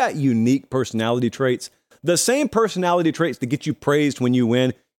if you got unique personality traits, the same personality traits that get you praised when you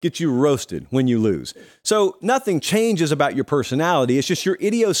win get you roasted when you lose. So nothing changes about your personality. It's just your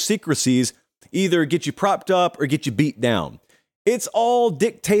idiosyncrasies either get you propped up or get you beat down. It's all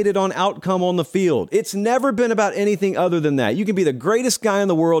dictated on outcome on the field. It's never been about anything other than that. You can be the greatest guy in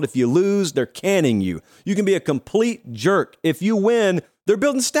the world. If you lose, they're canning you. You can be a complete jerk. If you win, they're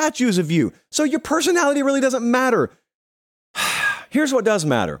building statues of you. So your personality really doesn't matter. Here's what does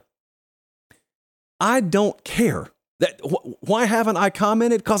matter. I don't care. Why haven't I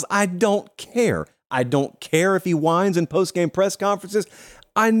commented? Because I don't care. I don't care if he whines in post-game press conferences.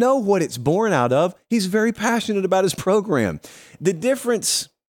 I know what it's born out of. He's very passionate about his program. The difference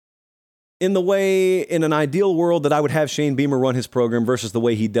in the way, in an ideal world, that I would have Shane Beamer run his program versus the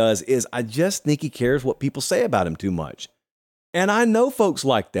way he does is I just think he cares what people say about him too much. And I know folks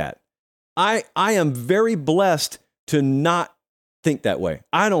like that. I am very blessed to not think that way.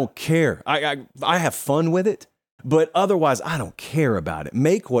 I don't care. I have fun with it. But otherwise, I don't care about it.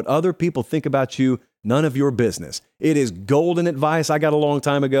 Make what other people think about you none of your business. It is golden advice I got a long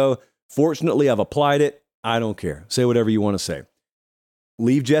time ago. Fortunately, I've applied it. I don't care. Say whatever you want to say.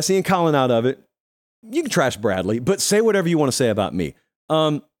 Leave Jesse and Colin out of it. You can trash Bradley, but say whatever you want to say about me.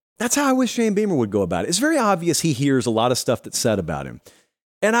 That's how I wish Shane Beamer would go about it. It's very obvious he hears a lot of stuff that's said about him.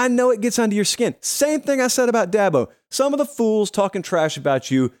 And I know it gets under your skin. Same thing I said about Dabo. Some of the fools talking trash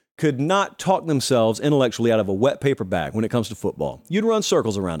about you could not talk themselves intellectually out of a wet paper bag when it comes to football. You'd run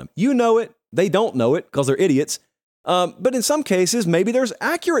circles around them. You know it. They don't know it because they're idiots. But in some cases, maybe there's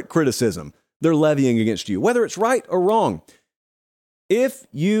accurate criticism they're levying against you, whether it's right or wrong. If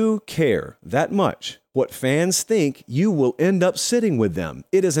you care that much what fans think, you will end up sitting with them.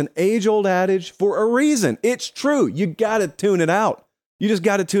 It is an age-old adage for a reason. It's true. You got to tune it out. You just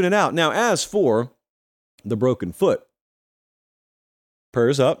got to tune it out. Now, as for the broken foot,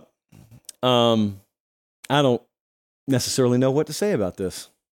 prayers up. I don't necessarily know what to say about this.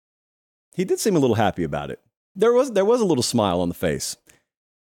 He did seem a little happy about it. There was a little smile on the face.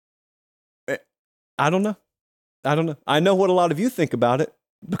 I don't know. I know what a lot of you think about it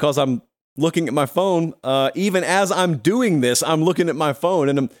because I'm looking at my phone. Even as I'm doing this, I'm looking at my phone,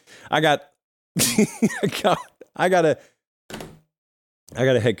 and I got a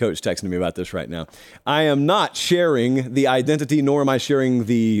head coach texting me about this right now. I am not sharing the identity, nor am I sharing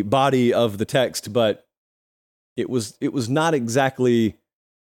the body of the text, but it was not exactly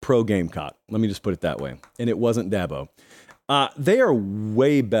pro Gamecock. Let me just put it that way. And it wasn't Dabo. They are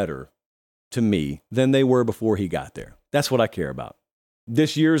way better to me than they were before he got there. That's what I care about.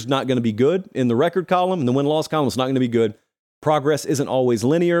 This year's not going to be good in the record column, and the win-loss column is not going to be good. Progress isn't always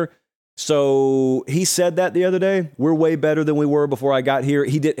linear. So he said that the other day. We're way better than we were before I got here.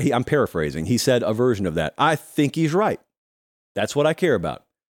 I'm paraphrasing. He said a version of that. I think he's right. That's what I care about.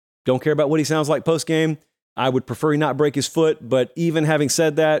 Don't care about what he sounds like post-game. I would prefer he not break his foot. But even having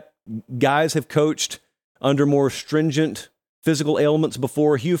said that, guys have coached under more stringent physical ailments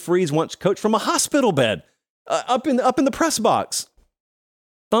before. Hugh Freeze once coached from a hospital bed up in the press box.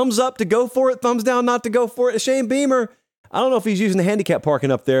 Thumbs up to go for it, thumbs down not to go for it. Shane Beamer, I don't know if he's using the handicap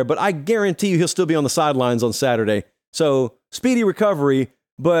parking up there, but I guarantee you he'll still be on the sidelines on Saturday. So speedy recovery,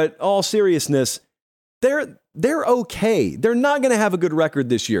 but all seriousness, they're okay. They're not going to have a good record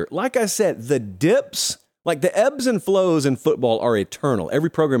this year. Like I said, the dips, like the ebbs and flows in football are eternal. Every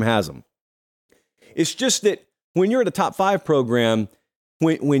program has them. It's just that when you're at a top 5 program,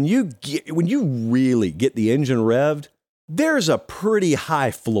 when you really get the engine revved, there's a pretty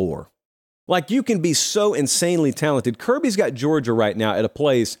high floor. Like you can be so insanely talented. Kirby's got Georgia right now at a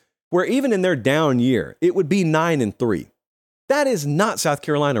place where even in their down year, it would be 9-3. That is not South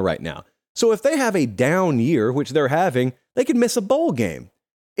Carolina right now. So if they have a down year, which they're having, they could miss a bowl game.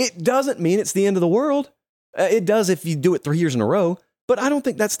 It doesn't mean it's the end of the world. It does if you do it 3 years in a row, but I don't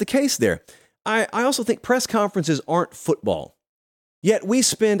think that's the case there. I also think press conferences aren't football. Yet we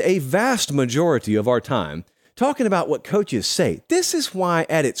spend a vast majority of our time talking about what coaches say. This is why,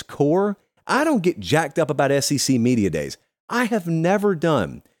 at its core, I don't get jacked up about SEC Media Days. I have never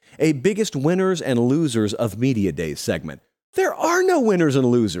done a biggest winners and losers of Media Days segment. There are no winners and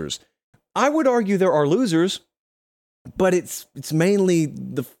losers. I would argue there are losers, but it's mainly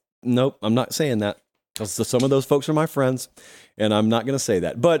nope, I'm not saying that. Because some of those folks are my friends, and I'm not going to say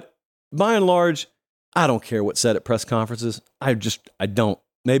that. But by and large, I don't care what's said at press conferences. I don't.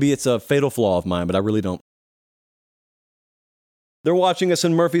 Maybe it's a fatal flaw of mine, but I really don't. They're watching us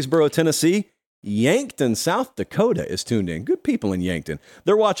in Murfreesboro, Tennessee. Yankton, South Dakota is tuned in. Good people in Yankton.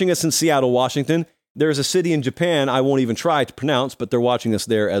 They're watching us in Seattle, Washington. There's a city in Japan I won't even try to pronounce, but they're watching us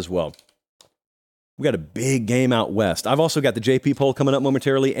there as well. We got a big game out west. I've also got the JP poll coming up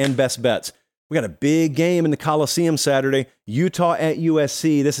momentarily and best bets. We got a big game in the Coliseum Saturday. Utah at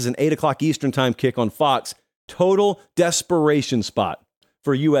USC. This is an 8 o'clock Eastern time kick on Fox. Total desperation spot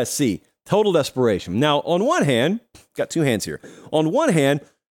for USC. Total desperation. Now, on one hand, got two hands here. On one hand,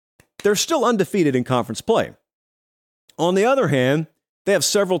 they're still undefeated in conference play. On the other hand, they have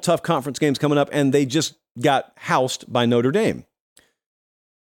several tough conference games coming up, and they just got housed by Notre Dame.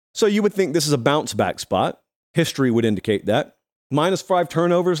 So you would think this is a bounce-back spot. History would indicate that. -5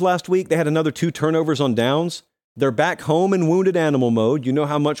 turnovers last week. They had another 2 turnovers on downs. They're back home in wounded animal mode. You know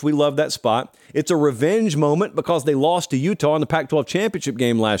how much we love that spot. It's a revenge moment because they lost to Utah in the Pac-12 championship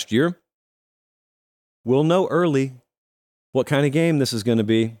game last year. We'll know early what kind of game this is going to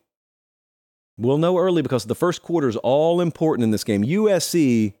be. We'll know early because the first quarter is all important in this game.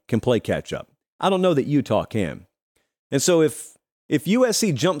 USC can play catch-up. I don't know that Utah can. And so if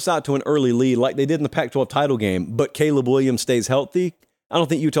USC jumps out to an early lead like they did in the Pac-12 title game, but Caleb Williams stays healthy, I don't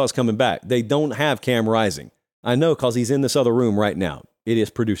think Utah's coming back. They don't have Cam Rising. I know because he's in this other room right now. It is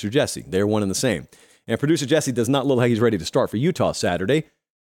producer Jesse. They're one and the same. And producer Jesse does not look like he's ready to start for Utah Saturday.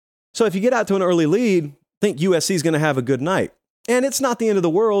 So if you get out to an early lead, I think USC is going to have a good night. And it's not the end of the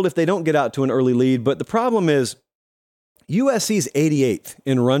world if they don't get out to an early lead, but the problem is USC's 88th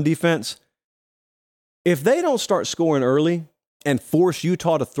in run defense. If they don't start scoring early and force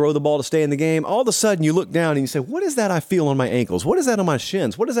Utah to throw the ball to stay in the game, all of a sudden you look down and you say, what is that I feel on my ankles? What is that on my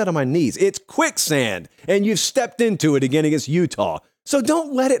shins? What is that on my knees? It's quicksand, and you've stepped into it again against Utah. So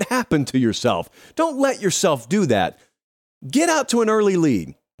don't let it happen to yourself. Don't let yourself do that. Get out to an early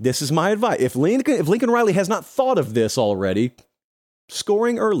lead. This is my advice. If Lincoln Riley has not thought of this already,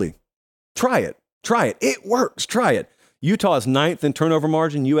 scoring early. Try it. It works. Try it. Utah is 9th in turnover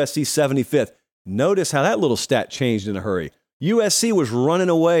margin, USC 75th. Notice how that little stat changed in a hurry. USC was running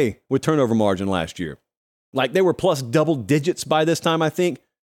away with turnover margin last year. Like they were plus double digits by this time, I think.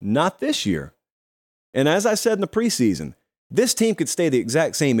 Not this year. And as I said in the preseason, this team could stay the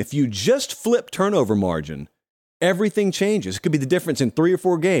exact same. If you just flip turnover margin, everything changes. It could be the difference in 3 or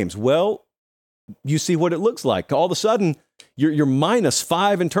 4 games. Well, you see what it looks like. All of a sudden, you're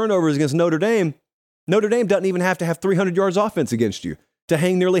 -5 in turnovers against Notre Dame. Notre Dame doesn't even have to have 300 yards offense against you to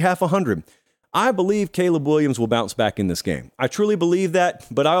hang nearly half 100. I believe Caleb Williams will bounce back in this game. I truly believe that,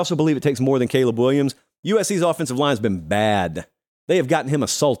 but I also believe it takes more than Caleb Williams. USC's offensive line has been bad. They have gotten him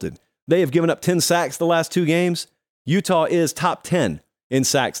assaulted. They have given up 10 sacks the last 2 games. Utah is top 10 in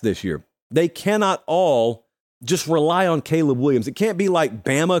sacks this year. They cannot all just rely on Caleb Williams. It can't be like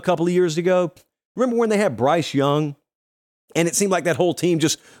Bama a couple of years ago. Remember when they had Bryce Young? And it seemed like that whole team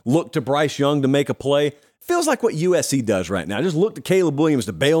just looked to Bryce Young to make a play. Feels like what USC does right now. Just look to Caleb Williams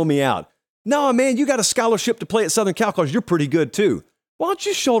to bail me out. No, man, you got a scholarship to play at Southern Cal because you're pretty good too. Why don't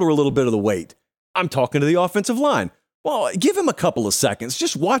you shoulder a little bit of the weight? I'm talking to the offensive line. Well, give him a couple of seconds.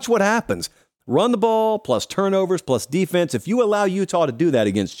 Just watch what happens. Run the ball, plus turnovers, plus defense. If you allow Utah to do that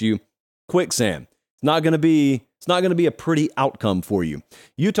against you, quicksand. It's not going to be a pretty outcome for you.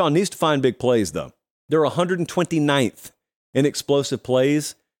 Utah needs to find big plays, though. They're 129th in explosive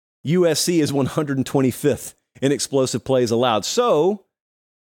plays. USC is 125th in explosive plays allowed. So,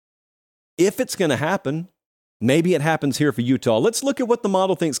 if it's going to happen, maybe it happens here for Utah. Let's look at what the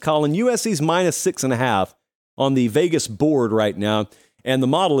model thinks, Colin. USC's minus 6.5 on the Vegas board right now, and the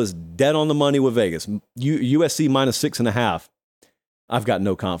model is dead on the money with Vegas. USC minus 6.5. I've got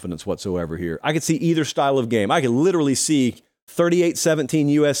no confidence whatsoever here. I could see either style of game. I could literally see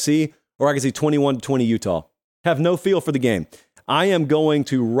 38-17 USC, or I could see 21-20 Utah. Have no feel for the game. I am going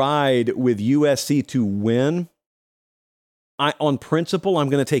to ride with USC to win. On principle, I'm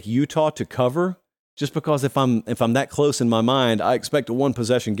going to take Utah to cover, just because if I'm that close in my mind, I expect a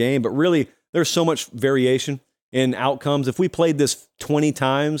one-possession game. But really, there's so much variation in outcomes. If we played this 20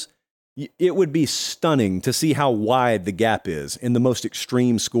 times, it would be stunning to see how wide the gap is in the most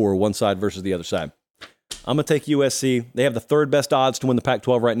extreme score, one side versus the other side. I'm going to take USC. They have the third best odds to win the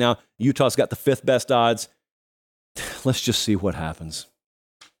Pac-12 right now. Utah's got the fifth best odds. Let's just see what happens.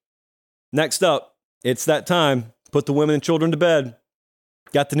 Next up, it's that time. Put the women and children to bed.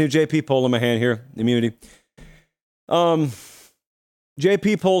 Got the new JP poll in my hand here. Immunity.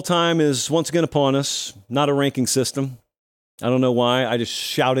 JP poll time is once again upon us. Not a ranking system. I don't know why. I just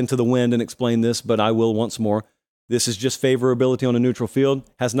shout into the wind and explain this, but I will once more. This is just favorability on a neutral field.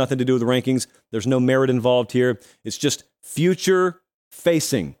 Has nothing to do with the rankings. There's no merit involved here. It's just future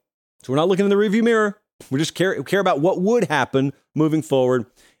facing. So we're not looking in the rearview mirror. We just care about what would happen moving forward.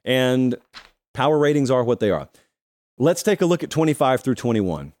 And power ratings are what they are. Let's take a look at 25 through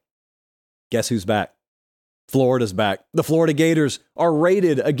 21. Guess who's back? Florida's back. The Florida Gators are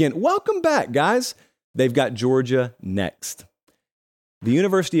rated again. Welcome back, guys. They've got Georgia next. The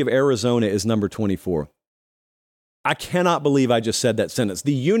University of Arizona is number 24. I cannot believe I just said that sentence.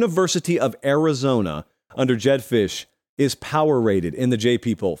 The University of Arizona under Jed Fish is power rated in the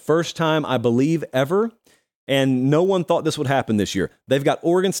JP poll. First time, I believe, ever. And no one thought this would happen this year. They've got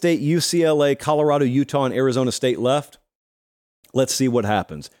Oregon State, UCLA, Colorado, Utah, and Arizona State left. Let's see what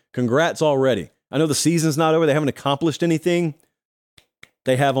happens. Congrats already. I know the season's not over. They haven't accomplished anything.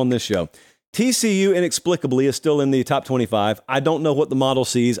 They have on this show. TCU, inexplicably, is still in the top 25. I don't know what the model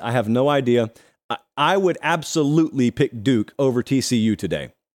sees. I have no idea. I would absolutely pick Duke over TCU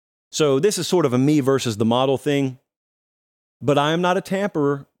today. So this is sort of a me versus the model thing. But I am not a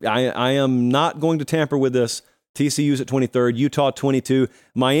tamperer. I am not going to tamper with this. TCU's at 23rd, Utah 22.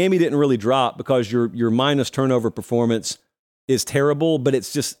 Miami didn't really drop because your minus turnover performance is terrible, but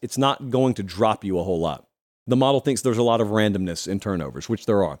it's not going to drop you a whole lot. The model thinks there's a lot of randomness in turnovers, which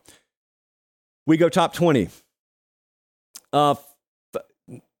there are. We go top 20.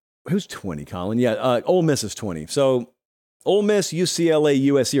 Who's 20, Colin? Yeah, Ole Miss is 20. So Ole Miss, UCLA,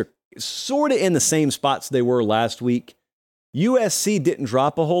 USC are sort of in the same spots they were last week. USC didn't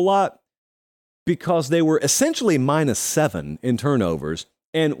drop a whole lot because they were essentially -7 in turnovers,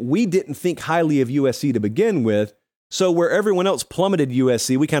 and we didn't think highly of USC to begin with. So where everyone else plummeted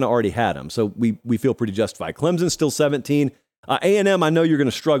USC, we kind of already had them. So we feel pretty justified. Clemson's still 17. A&M, I know you're going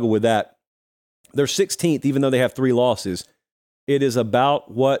to struggle with that. They're 16th, even though they have 3 losses. It is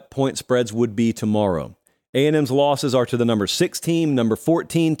about what point spreads would be tomorrow. A&M's losses are to the number 6 team, number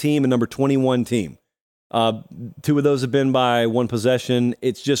 14 team, and number 21 team. 2 of those have been by one possession.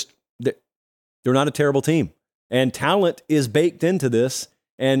 It's just, they're not a terrible team. And talent is baked into this.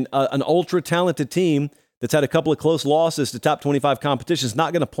 And an ultra-talented team that's had a couple of close losses to top 25 competitions is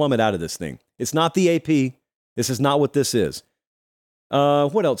not going to plummet out of this thing. It's not the AP. This is not what this is.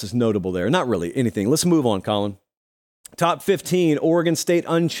 What else is notable there? Not really anything. Let's move on, Colin. Top 15, Oregon State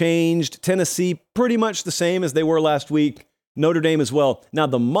unchanged. Tennessee pretty much the same as they were last week. Notre Dame as well. Now,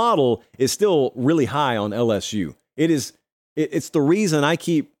 the model is still really high on LSU. It's the reason I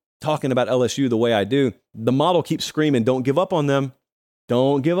keep talking about LSU the way I do. The model keeps screaming, don't give up on them.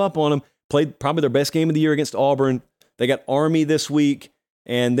 Don't give up on them. Played probably their best game of the year against Auburn. They got Army this week,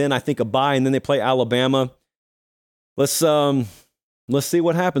 and then I think a bye, and then they play Alabama. Let's see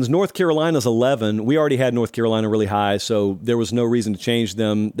what happens. North Carolina's 11. We already had North Carolina really high, so there was no reason to change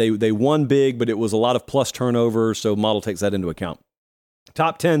them. They won big, but it was a lot of plus turnover, so model takes that into account.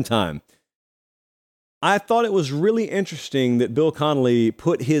 Top 10 time. I thought it was really interesting that Bill Connolly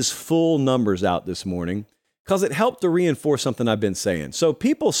put his full numbers out this morning because it helped to reinforce something I've been saying. So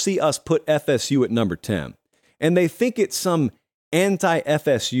people see us put FSU at number 10, and they think it's some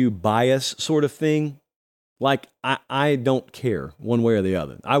anti-FSU bias sort of thing. Like, I don't care one way or the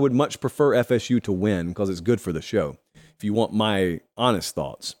other. I would much prefer FSU to win because it's good for the show, if you want my honest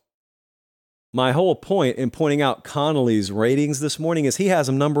thoughts. My whole point in pointing out Connolly's ratings this morning is he has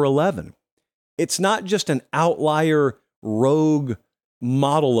them number 11. It's not just an outlier, rogue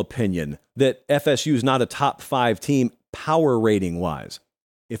model opinion that FSU is not a top 5 team power rating wise.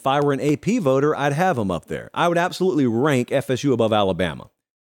 If I were an AP voter, I'd have them up there. I would absolutely rank FSU above Alabama.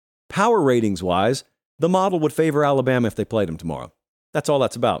 Power ratings wise, the model would favor Alabama if they played them tomorrow. That's all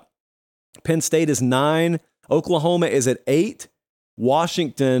that's about. Penn State is 9. Oklahoma is at 8.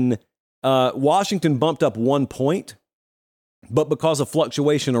 Washington bumped up 1 point, but because of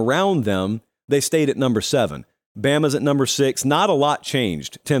fluctuation around them, they stayed at number 7. Bama's at number 6. Not a lot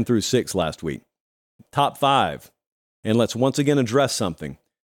changed 10 through 6 last week. Top 5. And let's once again address something.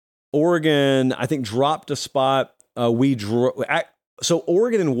 Oregon, I think, dropped a spot. So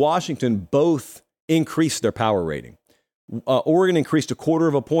Oregon and Washington both increased their power rating. Oregon increased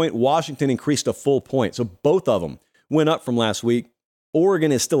 1/4 point. Washington increased a full point. So both of them went up from last week.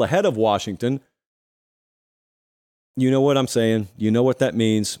 Oregon is still ahead of Washington. You know what I'm saying. You know what that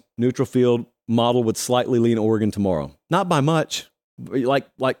means. Neutral field model would slightly lean Oregon tomorrow. Not by much. Like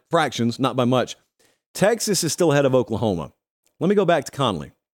fractions, not by much. Texas is still ahead of Oklahoma. Let me go back to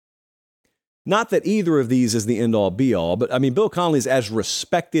Connolly. Not that either of these is the end-all, be-all, but I mean, Bill Connolly's as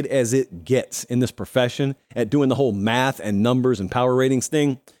respected as it gets in this profession at doing the whole math and numbers and power ratings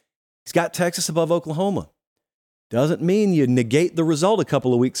thing. He's got Texas above Oklahoma. Doesn't mean you negate the result a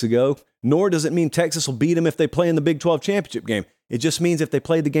couple of weeks ago, nor does it mean Texas will beat them if they play in the Big 12 championship game. It just means if they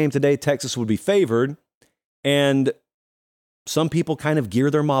played the game today, Texas would be favored, and some people kind of gear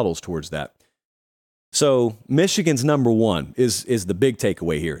their models towards that. So Michigan's number 1 is the big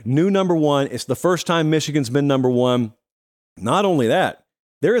takeaway here. New number 1. It's the first time Michigan's been number 1. Not only that,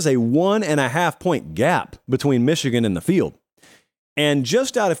 there is a 1.5 point gap between Michigan and the field. And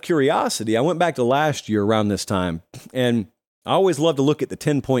just out of curiosity, I went back to last year around this time, and I always love to look at the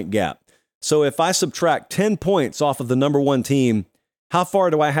 10-point gap. So if I subtract 10 points off of the number 1 team, how far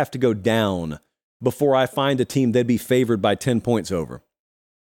do I have to go down before I find a team they'd be favored by 10 points over?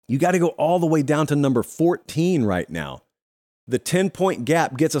 You got to go all the way down to number 14 right now. The 10-point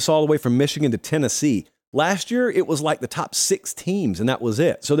gap gets us all the way from Michigan to Tennessee. Last year, it was like the top 6 teams, and that was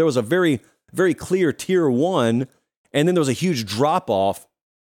it. So there was a very, very clear tier 1, and then there was a huge drop-off.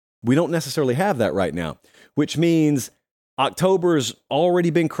 We don't necessarily have that right now, which means October's already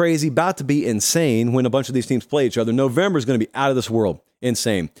been crazy, about to be insane when a bunch of these teams play each other. November's going to be out of this world,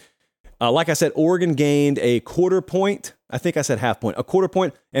 insane. Like I said, Oregon gained a 1/4 point. I think I said 1/2 point. A 1/4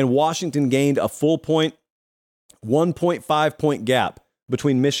 point, and Washington gained a full point. 1.5 point gap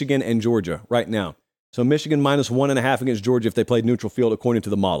between Michigan and Georgia right now. So Michigan minus 1.5 against Georgia if they played neutral field according to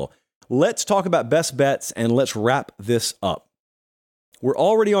the model. Let's talk about best bets, and let's wrap this up. We're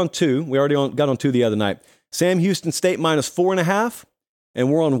already on 2. We already got on 2 the other night. Sam Houston State minus 4.5,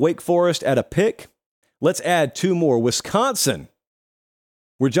 and we're on Wake Forest at a pick. Let's add 2 more. Wisconsin.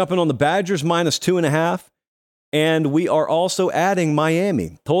 We're jumping on the Badgers minus 2.5, and we are also adding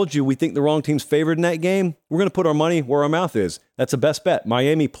Miami. Told you we think the wrong team's favored in that game. We're going to put our money where our mouth is. That's the best bet.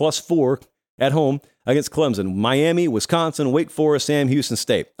 Miami plus 4 at home against Clemson. Miami, Wisconsin, Wake Forest, Sam Houston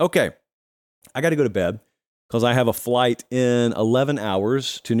State. Okay, I got to go to bed because I have a flight in 11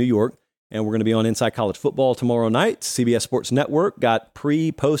 hours to New York, and we're going to be on Inside College Football tomorrow night. CBS Sports Network got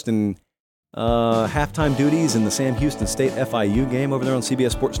pre, post, and halftime duties in the Sam Houston State FIU game over there on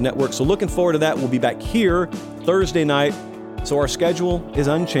CBS Sports Network. So looking forward to that. We'll be back here Thursday night. So our schedule is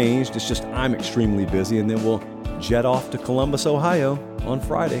unchanged. It's just I'm extremely busy, and then we'll jet off to Columbus, Ohio on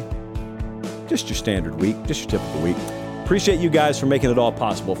Friday. Just your standard week, just your typical week. Appreciate you guys for making it all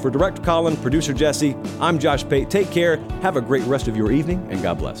possible. For Director Colin, Producer Jesse, I'm Josh Pate. Take care. Have a great rest of your evening, and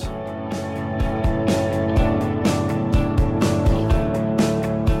God bless.